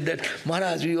he said that,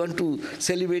 Maharaj, we want to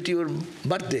celebrate your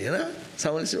birthday,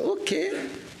 someone said, okay,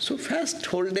 so fast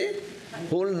whole day,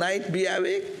 whole night be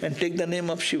awake and take the name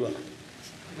of Shiva.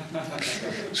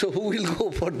 So who will go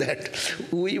for that?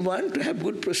 We want to have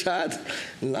good prasad,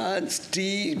 lunch,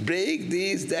 tea, break,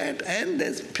 this, that, and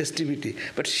there's festivity.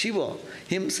 But Shiva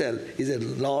himself is a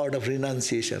lord of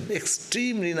renunciation,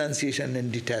 extreme renunciation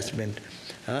and detachment,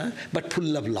 but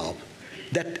full of love.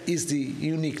 That is the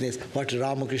uniqueness, what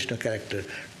Ramakrishna character.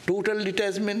 Total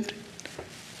detachment,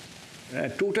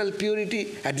 total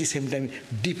purity, at the same time,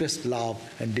 deepest love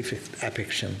and deepest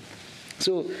affection.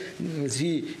 So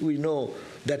we know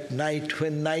that night,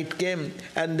 when night came,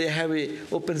 and they have a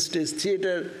open stage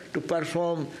theater to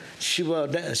perform Shiva,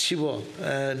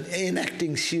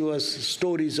 enacting Shiva's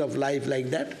stories of life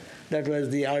like that. That was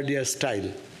the earlier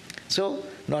style. So,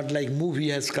 not like movie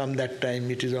has come that time,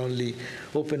 it is only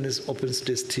open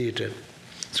stage theater.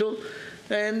 So,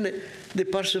 And the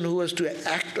person who was to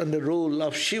act on the role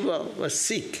of Shiva was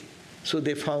sick. So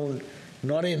they found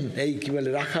Naren,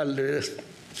 Rakhal,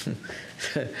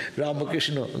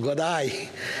 Ramakrishna, Godai.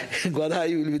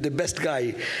 Godai will be the best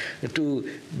guy to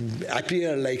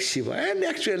appear like Shiva. And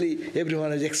actually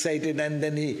everyone was excited, and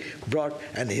then he brought,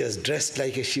 and he was dressed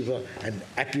like a Shiva and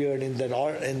appeared in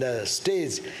the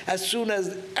stage. As soon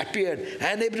as appeared,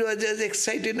 and everyone was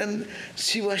excited, and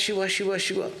Shiva, Shiva, Shiva,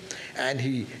 Shiva. And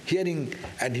he hearing,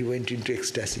 and he went into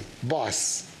ecstasy.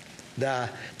 Boss, the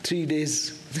 3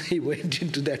 days he went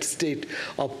into that state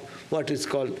of what is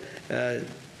called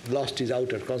lost his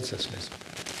outer consciousness.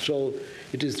 So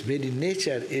it is very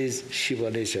nature is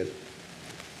Shiva nature.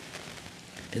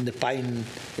 In the pine,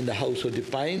 in the house of the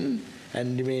pine,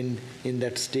 and remained in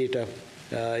that state of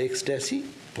ecstasy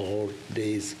 4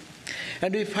 days.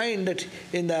 And we find that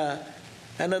in the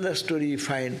another story, we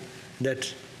find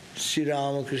that Sri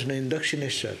Ramakrishna in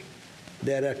Dakshineshwar,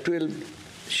 there are 12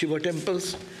 Shiva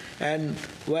temples, and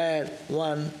where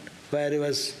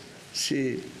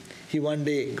he one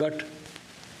day got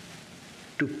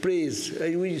to praise.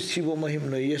 Shiva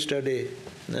Mahimna, yesterday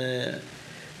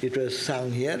it was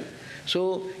sung here.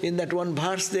 So in that one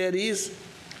verse there is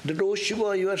that, "Oh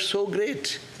Shiva, you are so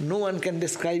great, no one can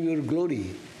describe your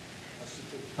glory.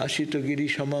 Ashita giri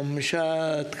shamam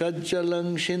shat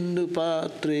kajjalang shindu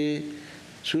patre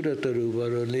surataru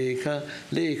varo lekha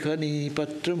lekhani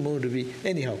patra murvi."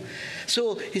 Anyhow,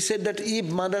 so he said that if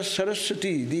Mother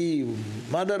Saraswati, the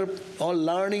mother of all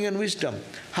learning and wisdom,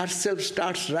 herself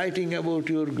starts writing about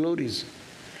your glories,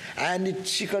 and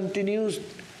she continues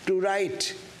to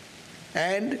write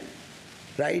and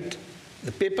write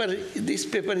the paper. This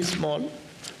paper is small,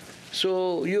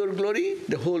 so your glory,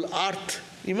 the whole earth,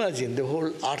 imagine the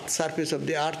whole earth, surface of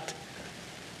the earth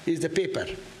is the paper.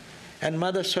 And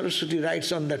Mother Saraswati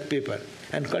writes on that paper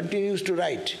and continues to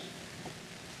write.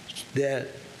 They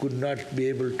could not be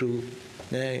able to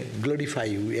glorify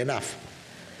you enough.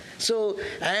 So,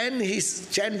 and he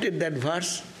chanted that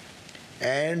verse,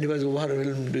 and he was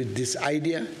overwhelmed with this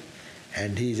idea,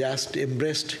 and he just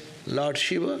embraced Lord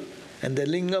Shiva and the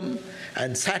lingam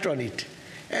and sat on it.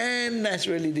 And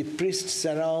naturally the priests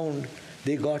around,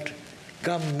 they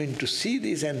come in to see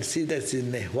this and see that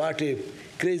what a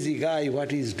crazy guy, what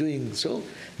he is doing. So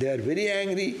they are very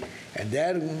angry, and they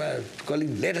are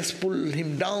calling, "Let us pull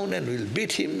him down and we'll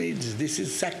beat him. This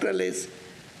is sacrilege."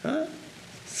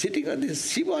 Sitting on this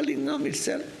Shiva lingam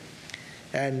itself.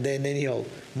 And then anyhow,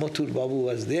 Mathur Babu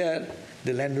was there,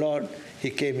 the landlord. He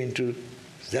came into,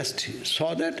 just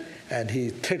saw that, and he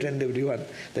threatened everyone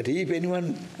that if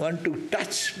anyone want to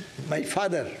touch my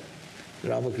father,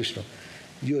 Ramakrishna,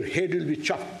 your head will be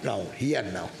chopped now, here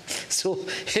now. So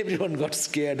everyone got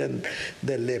scared and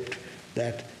they left.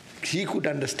 That he could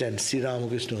understand Sri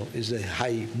Ramakrishna is a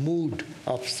high mood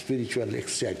of spiritual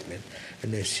excitement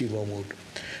and a Shiva mood.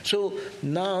 So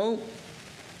now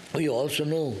we also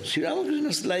know Sri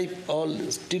Ramakrishna's life, all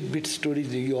tidbit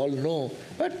stories you all know,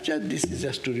 but this is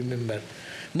just to remember.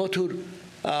 Mathur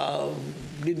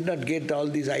did not get all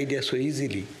these ideas so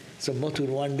easily. So Mathur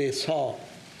one day saw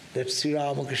that Sri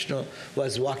Ramakrishna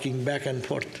was walking back and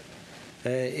forth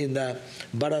in the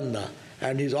baranda,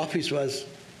 and his office was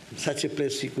such a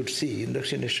place he could see in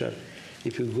Dakshineshwar.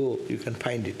 If you go, you can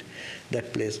find it,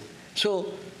 that place.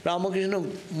 So Ramakrishna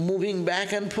moving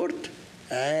back and forth,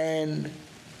 and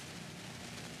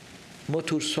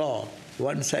Mathur saw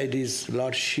one side is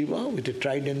Lord Shiva with a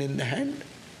trident in the hand,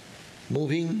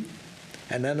 moving,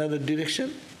 and another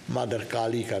direction, Mother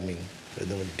Kali coming.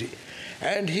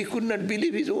 And he could not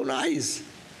believe his own eyes.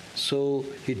 So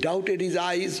he doubted his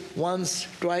eyes once,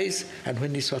 twice, and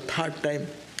when he saw third time,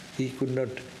 he could not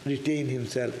retain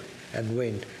himself and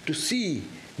went to see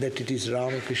that it is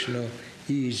Ramakrishna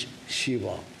is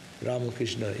Shiva.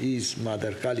 Ramakrishna is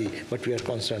Mother Kali, but we are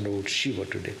concerned about Shiva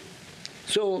today.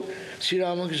 So Sri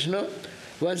Ramakrishna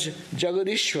was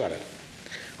Jagadishwara,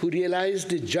 who realized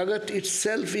the Jagat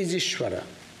itself is Ishvara,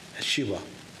 Shiva.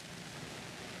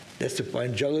 That's the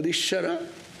point. Jagadishwara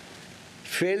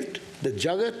felt the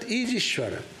Jagat is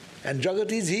Ishvara, and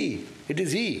Jagat is He. It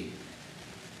is He.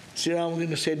 Sri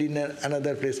Ramakrishna said in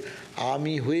another place,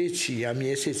 "Ami hoechi,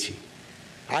 ami esechi."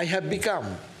 I have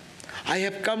become. I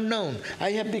have come down.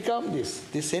 I have become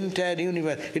this entire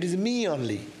universe. It is me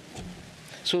only.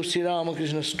 So Sri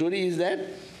Ramakrishna's story is that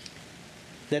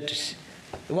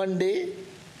one day,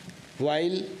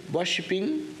 while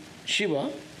worshipping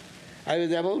Shiva, I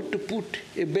was about to put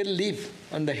a bell leaf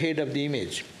on the head of the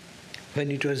image,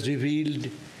 when it was revealed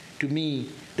to me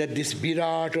that this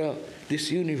Virata, this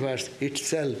universe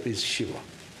itself is Shiva.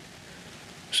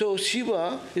 So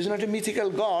Shiva is not a mythical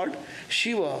god.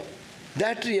 Shiva,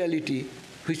 that reality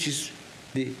which is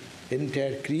the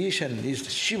entire creation,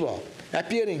 is Shiva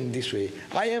appearing this way.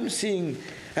 I am seeing,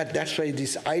 and that's why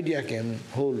this idea came,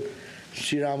 whole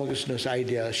Sri Ramakrishna's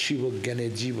idea, Shiva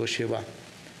Gyane Jiva Seva,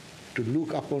 to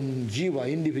look upon Jiva,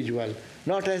 individual,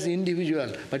 not as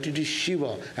individual, but it is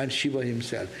Shiva and Shiva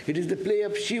himself. It is the play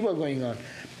of Shiva going on.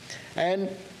 And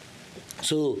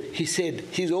so he said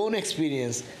his own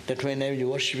experience that when I was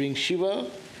worshipping Shiva,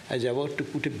 I was about to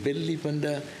put a bell leaf on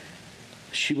the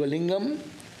Shiva Lingam,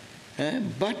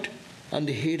 but on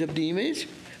the head of the image,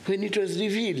 when it was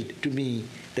revealed to me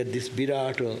that this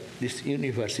Virata, this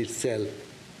universe itself,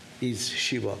 is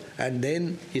Shiva. And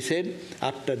then he said,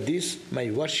 after this,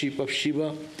 my worship of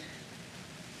Shiva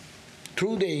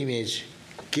through the image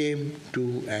came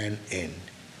to an end.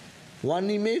 One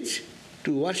image,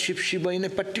 to worship Shiva in a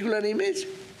particular image,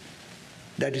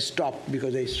 that stopped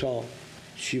because I saw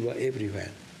Shiva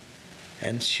everywhere.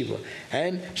 And Shiva,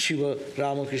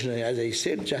 Ramakrishna, as I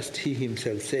said, just he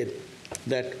himself said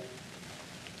that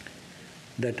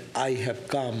I have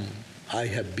come, I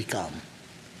have become.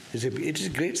 It is a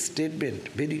great statement,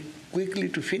 very quickly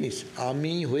to finish.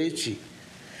 Ami hoechi,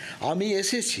 Ami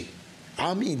esechi,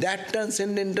 Ami, that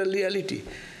transcendental reality,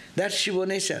 that Shiva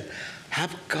nature,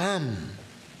 have come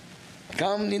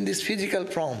in this physical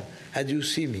form as you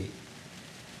see me.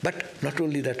 But not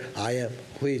only that, I am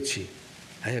hoechi,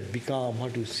 I have become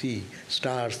what you see,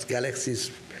 stars,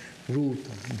 galaxies, root,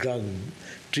 ground,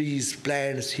 trees,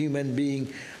 plants, human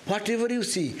being, whatever you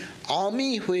see,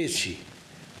 Ami hoechi,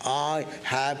 I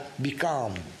have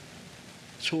become.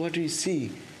 So what we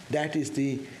see, that is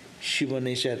the Shiva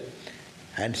nature,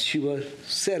 and Shiva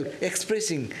self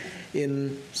expressing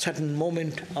in certain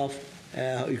moment of,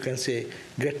 you can say,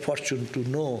 great fortune to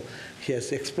know, he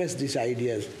has expressed these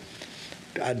ideas.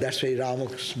 That's why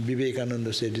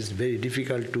Vivekananda said it's very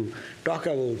difficult to talk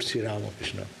about Sri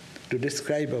Ramakrishna, to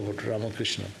describe about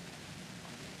Ramakrishna.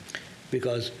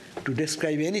 Because to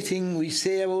describe anything we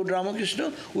say about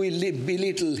Ramakrishna, we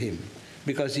belittle him,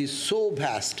 because he is so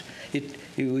vast.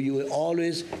 You will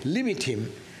always limit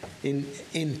him.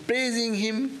 In praising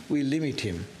him, we limit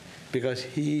him, because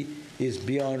he is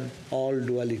beyond all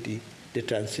duality, the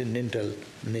transcendental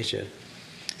nature.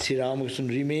 Sri Ramakrishna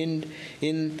remained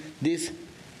in this,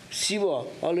 Shiva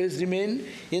always remained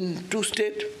in two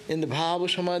states, in the Bhava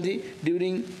Samadhi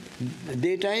during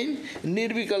daytime,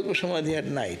 Nirvikalpa Samadhi at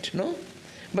night, no?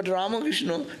 But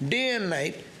Ramakrishna, day and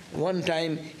night, one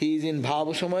time he is in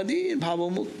Bhava Samadhi, in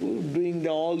Bhava Mukha, doing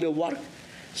all the work,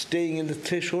 staying in the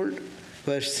threshold,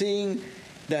 where seeing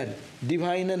that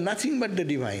divine and nothing but the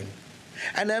divine.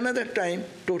 And another time,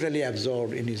 totally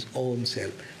absorbed in his own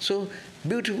self. So,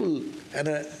 beautiful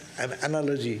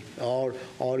analogy, or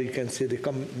you can say the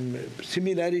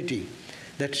similarity,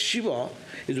 that Shiva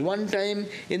is one time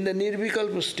in the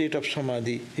Nirvikalpa state of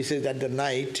Samadhi, he says at the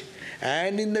night,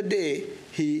 and in the day,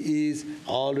 he is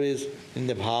always in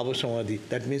the Bhava Samadhi.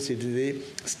 That means it is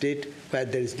a state where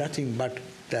there is nothing but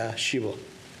the Shiva.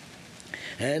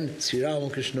 And Sri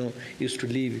Ramakrishna used to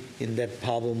live in that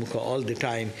Bhava Mukha all the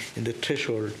time, in the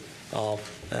threshold of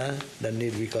the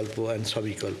Nirvikalpa and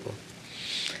Savikalpa.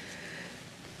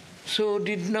 So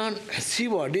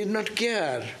Shiva did not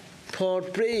care for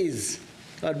praise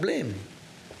or blame.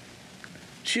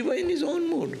 Shiva in his own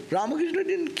mood. Ramakrishna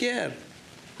didn't care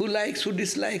who likes, who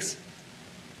dislikes.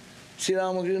 Sri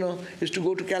Ramakrishna used to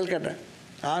go to Calcutta,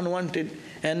 unwanted,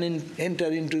 and enter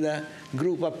into the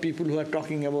group of people who are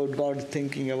talking about God,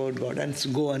 thinking about God, and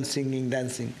go on singing,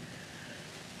 dancing.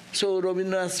 So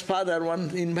Rabindranath's father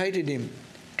once invited him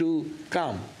to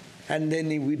come, and then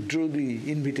he withdrew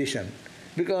the invitation,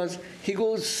 because he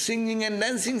goes singing and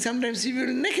dancing, sometimes he will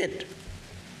be naked.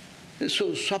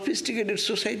 So sophisticated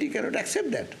society cannot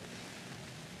accept that.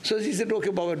 So he said,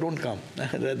 okay, Baba, don't come.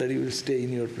 Rather you will stay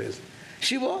in your place.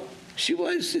 Shiva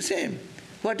is the same.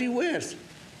 What he wears.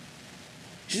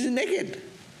 She is naked.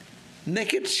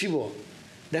 Naked Shiva.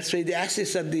 That's why the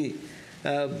ashes are the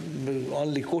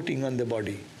only coating on the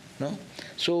body. No?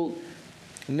 So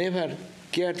never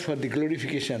cared for the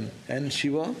glorification. And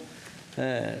Shiva,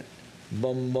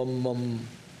 bum bum bum,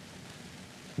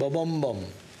 bum bum.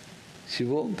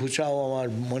 Shiva, bhuchao amar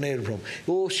moner bhram.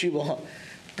 Oh Shiva,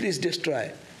 please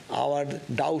destroy our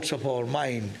doubts of our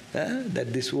mind,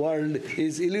 that this world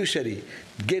is illusory.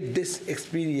 Get this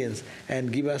experience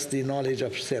and give us the knowledge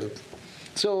of self.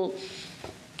 So,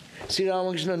 Sri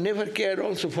Ramakrishna never cared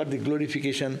also for the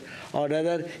glorification, or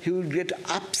rather he would get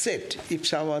upset if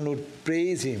someone would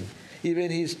praise him.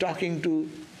 Even he is talking to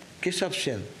Keshav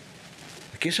Sen.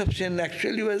 Keshav Sen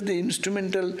actually was the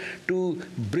instrumental to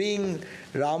bring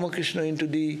Ramakrishna into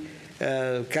the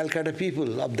Calcutta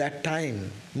people of that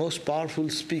time, most powerful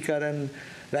speaker and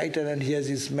writer, and he has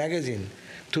his magazine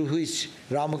through which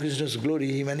Ramakrishna's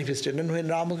glory he manifested. And when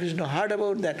Ramakrishna heard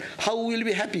about that, how will we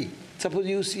be happy?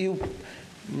 Suppose you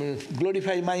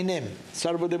glorify my name,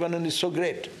 Sarvadevananda is so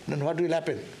great, then what will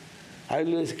happen? I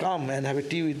will always come and have a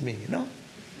tea with me,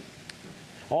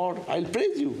 Or I'll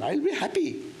praise you, I'll be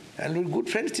happy, and with good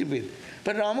friendship with.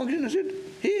 But Ramakrishna said,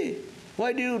 hey,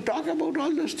 why do you talk about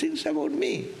all those things about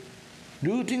me?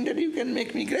 Do you think that you can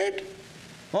make me great?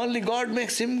 Only God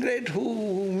makes him great.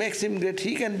 Who makes him great,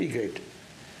 he can be great.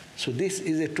 So this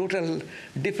is a total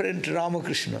different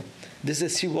Ramakrishna. This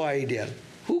is a Shiva ideal.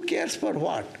 Who cares for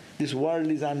what? This world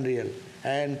is unreal.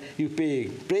 And you pay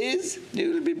praise,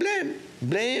 you will be blamed.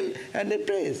 Blame and then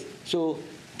praise. So,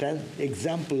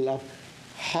 example of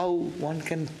how one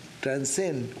can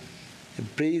transcend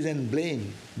praise and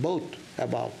blame, both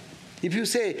above. If you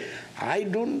say, I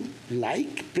don't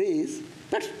like praise,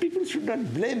 but people should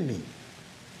not blame me.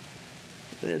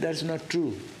 That's not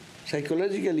true.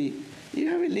 Psychologically, you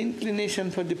have an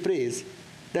inclination for the praise.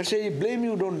 That's why blame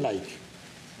you don't like.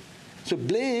 So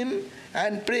blame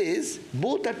and praise,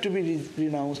 both are to be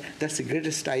renounced. That's the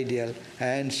greatest ideal,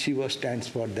 and Shiva stands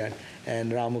for that,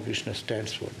 and Ramakrishna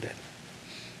stands for that.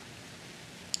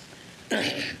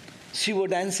 Shiva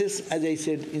dances, as I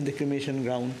said, in the cremation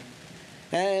ground,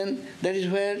 and that is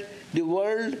where the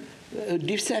world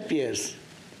disappears,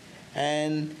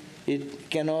 and it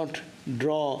cannot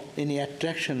draw any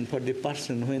attraction for the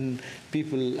person when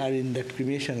people are in that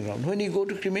cremation ground. When you go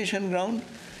to cremation ground,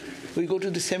 we go to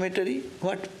the cemetery,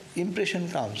 what impression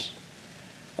comes?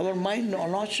 Our mind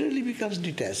naturally becomes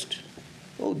detached.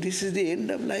 Oh, this is the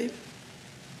end of life.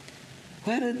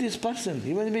 Where is this person?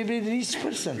 He was maybe a rich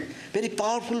person, very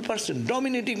powerful person,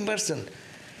 dominating person.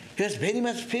 He was very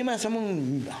much famous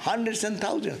among hundreds and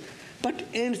thousands. But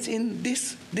ends in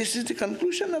this. This is the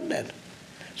conclusion of that.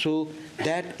 So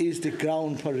that is the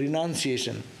ground for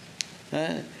renunciation.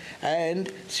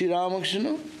 And Sri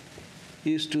Ramakrishna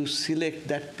used to select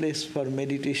that place for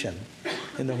meditation.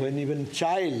 When even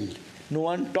child, no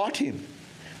one taught him.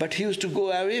 But he used to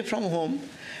go away from home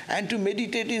and to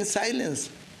meditate in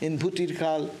silence in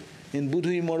Bhutirkal, in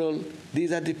Budhui Modal.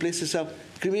 These are the places of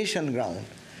cremation ground.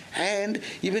 And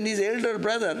even his elder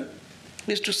brother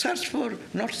used to search for,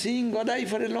 not seeing Godai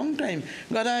for a long time.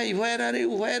 Godai, where are you?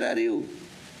 Where are you?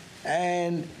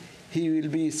 And he will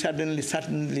be suddenly,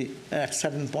 at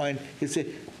certain point, he'll say,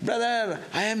 brother,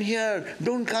 I am here,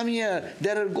 don't come here,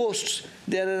 there are ghosts,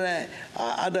 there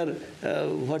are other,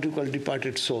 what you call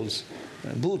departed souls,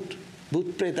 bhoot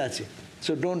pretache,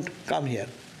 so don't come here.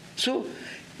 So,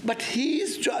 but he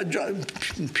is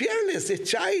fearless, a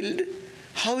child,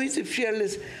 how is he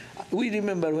fearless? We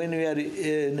remember when we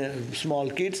are small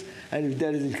kids, and if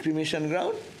there is a cremation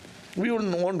ground, we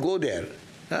won't go there.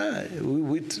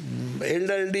 With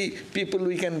elderly people,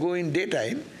 we can go in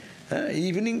daytime.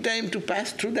 Evening time to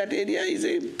pass through that area is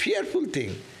a fearful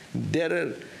thing. There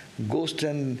are ghosts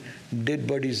and dead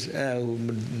bodies,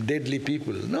 deadly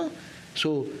people. No,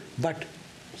 so but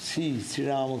see Sri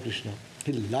Ramakrishna,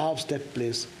 he loves that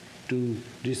place to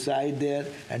reside there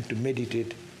and to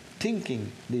meditate, thinking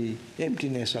the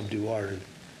emptiness of the world.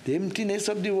 The emptiness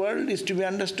of the world is to be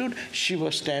understood.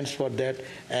 Shiva stands for that,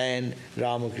 and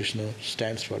Ramakrishna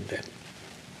stands for that.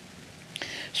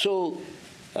 So,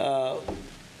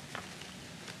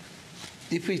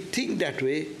 if we think that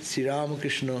way, Sri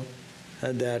Ramakrishna,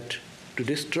 that to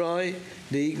destroy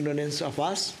the ignorance of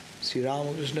us, Sri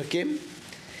Ramakrishna came,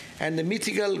 and the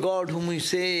mythical God whom we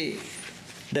say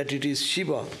that it is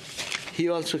Shiva, he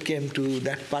also came to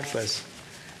that purpose,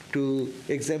 to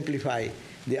exemplify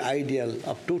the ideal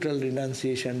of total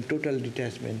renunciation, total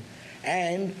detachment,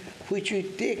 and which we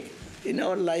take in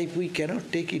our life. We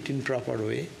cannot take it in proper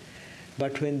way,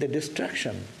 but when the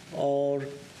destruction or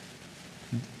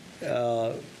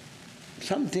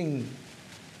something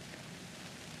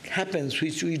happens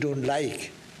which we don't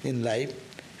like in life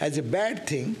as a bad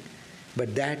thing,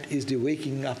 but that is the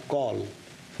waking up call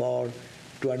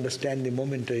to understand the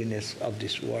momentariness of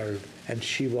this world, and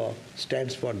Shiva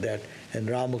stands for that, and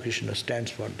Ramakrishna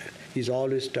stands for that. He's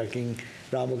always talking,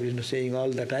 Ramakrishna saying all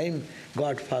the time,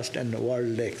 God first and the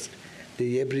world next.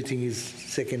 Everything is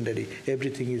secondary,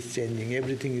 everything is changing,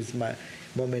 everything is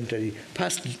momentary.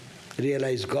 First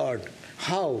realize God.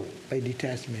 How? By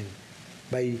detachment,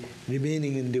 by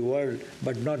remaining in the world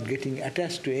but not getting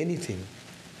attached to anything,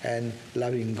 and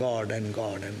loving God and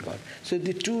God and God. So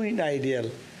the two in ideal,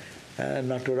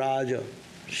 Nataraja,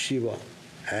 Shiva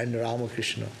and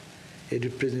Ramakrishna,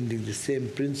 representing the same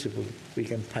principle, we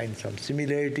can find some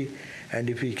similarity, and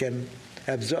if we can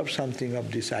absorb something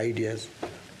of these ideas,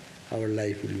 our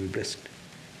life will be blessed.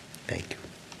 Thank you.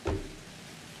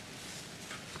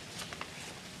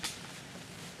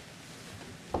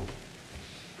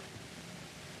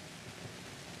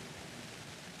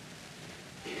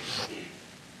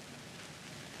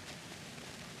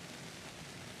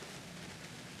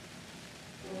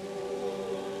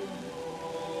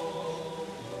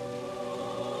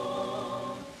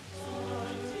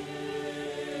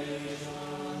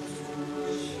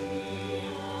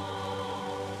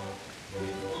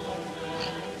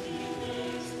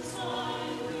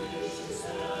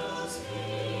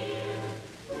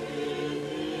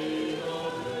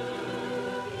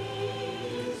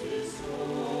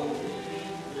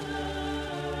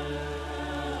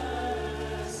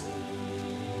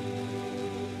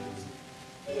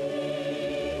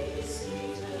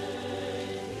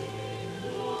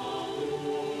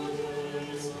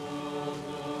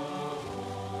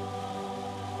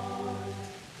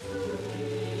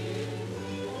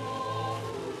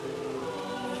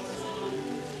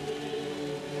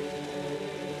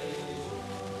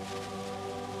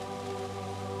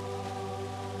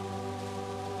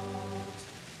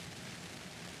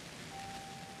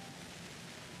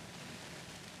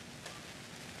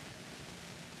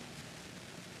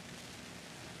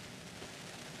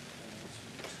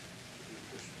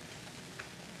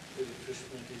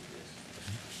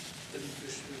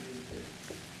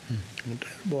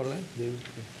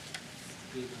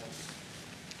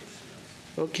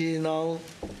 Okay, now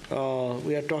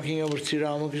we are talking about Sri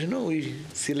Ramakrishna. We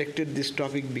selected this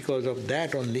topic because of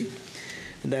that only,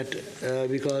 that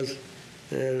because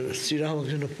Sri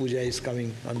Ramakrishna Puja is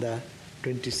coming on the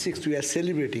 26th. We are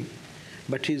celebrating,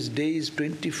 but his day is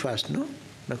 21st, no?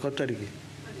 Na kot tarike?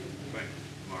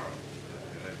 Tomorrow.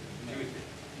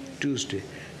 Tuesday.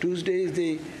 Tuesday is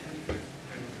the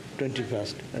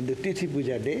 21st, and the Tithi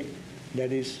Puja day,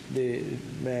 that is the,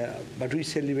 but we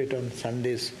celebrate on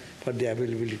Sundays for the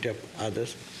availability of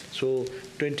others. So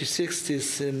 26th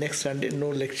is next Sunday, no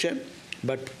lecture,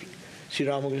 but Sri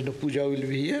Ramakrishna Puja will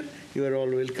be here. You are all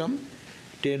welcome.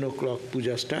 10 o'clock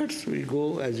puja starts. We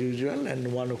go as usual,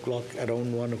 and 1 o'clock,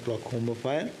 around 1 o'clock home of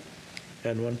fire,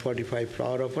 and 1:45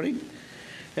 flower offering,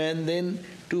 and then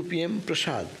 2 p.m.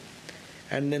 prasad.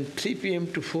 And then 3 p.m.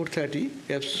 to 4:30,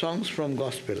 we have songs from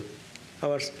gospel.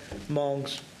 Our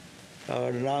monks,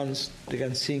 our nuns, they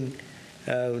can sing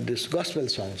these gospel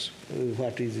songs.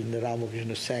 What is in the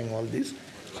Ramakrishna sang all this.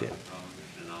 Ramakrishna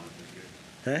Nama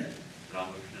Sankirtan.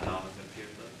 Ramakrishna Nama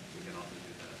Sankirtan, we can also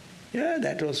do that. Yeah,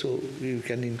 that also you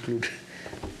can include.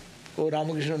 Oh,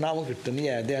 Ramakrishna Namakirtan,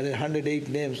 yeah, there are 108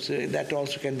 names, that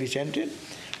also can be chanted.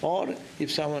 Or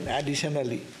if someone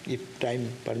additionally, if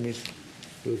time permits,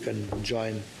 you can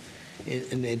join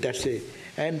in that's it.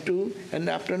 And in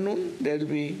the afternoon, there will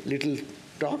be little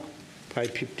talk,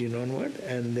 5:15 onward,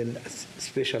 and then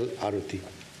special arati.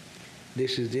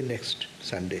 This is the next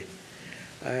Sunday.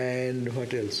 And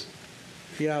what else?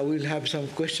 Yeah, we'll have some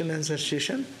question answer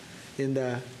session in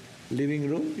the living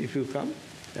room if you come.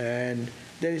 And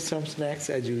there is some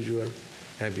snacks as usual,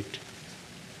 habit.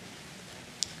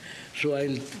 So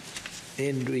I'll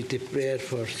end with a prayer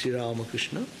for Sri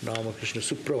Ramakrishna, Ramakrishna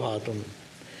Suprabhatam.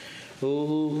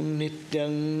 Om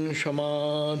Nityang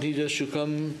Samadhija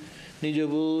Sukham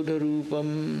Nijabodha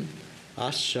Rupam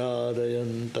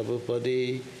Asyadayan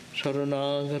Tapapade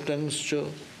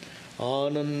Saranagatangscha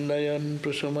Anandayan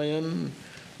Prasamayan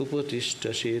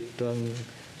Upatishta Setvam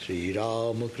Sri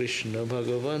Ramakrishna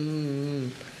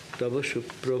Bhagavan Tava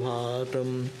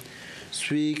Suprabhatam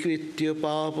Swikritya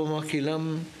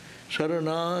Papamakilam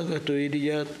Saranagato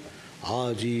idiyat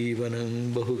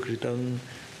Ajivanam Bahukritam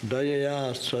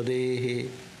Dayaya Swadehe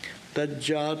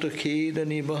Tajjata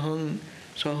Khedani Bahang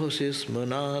Sahosis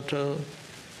Manata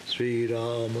Sri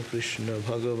Ramakrishna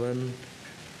Bhagavan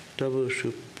Tava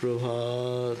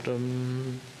Suprabhatam.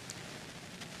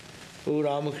 O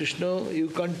Ramakrishna, you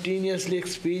continuously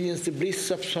experience the bliss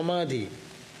of samadhi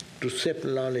to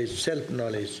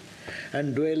self-knowledge,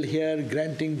 and dwell here,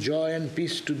 granting joy and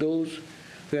peace to those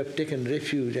who have taken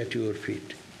refuge at your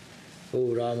feet.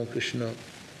 O Ramakrishna,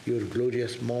 your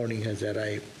glorious morning has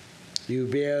arrived. You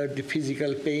bear the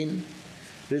physical pain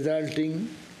resulting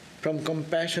from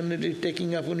compassionately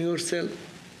taking upon yourself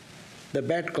the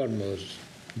bad karmas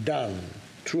done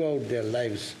throughout their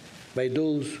lives by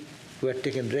those who have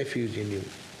taken refuge in you.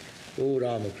 O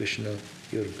Ramakrishna,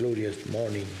 your glorious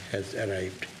morning has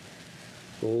arrived.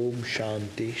 Om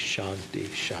Shanti, Shanti,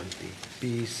 Shanti.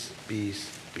 Peace, peace,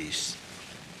 peace.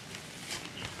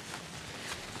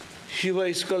 Shiva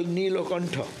is called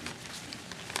Nilakantha.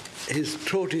 His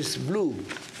throat is blue,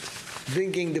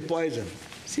 drinking the poison.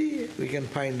 See, we can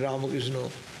find Ramakrishna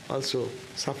also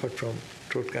suffered from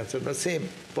throat cancer. The same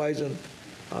poison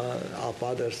of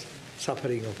others,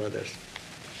 suffering of others.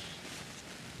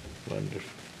 Wonderful.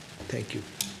 Thank you.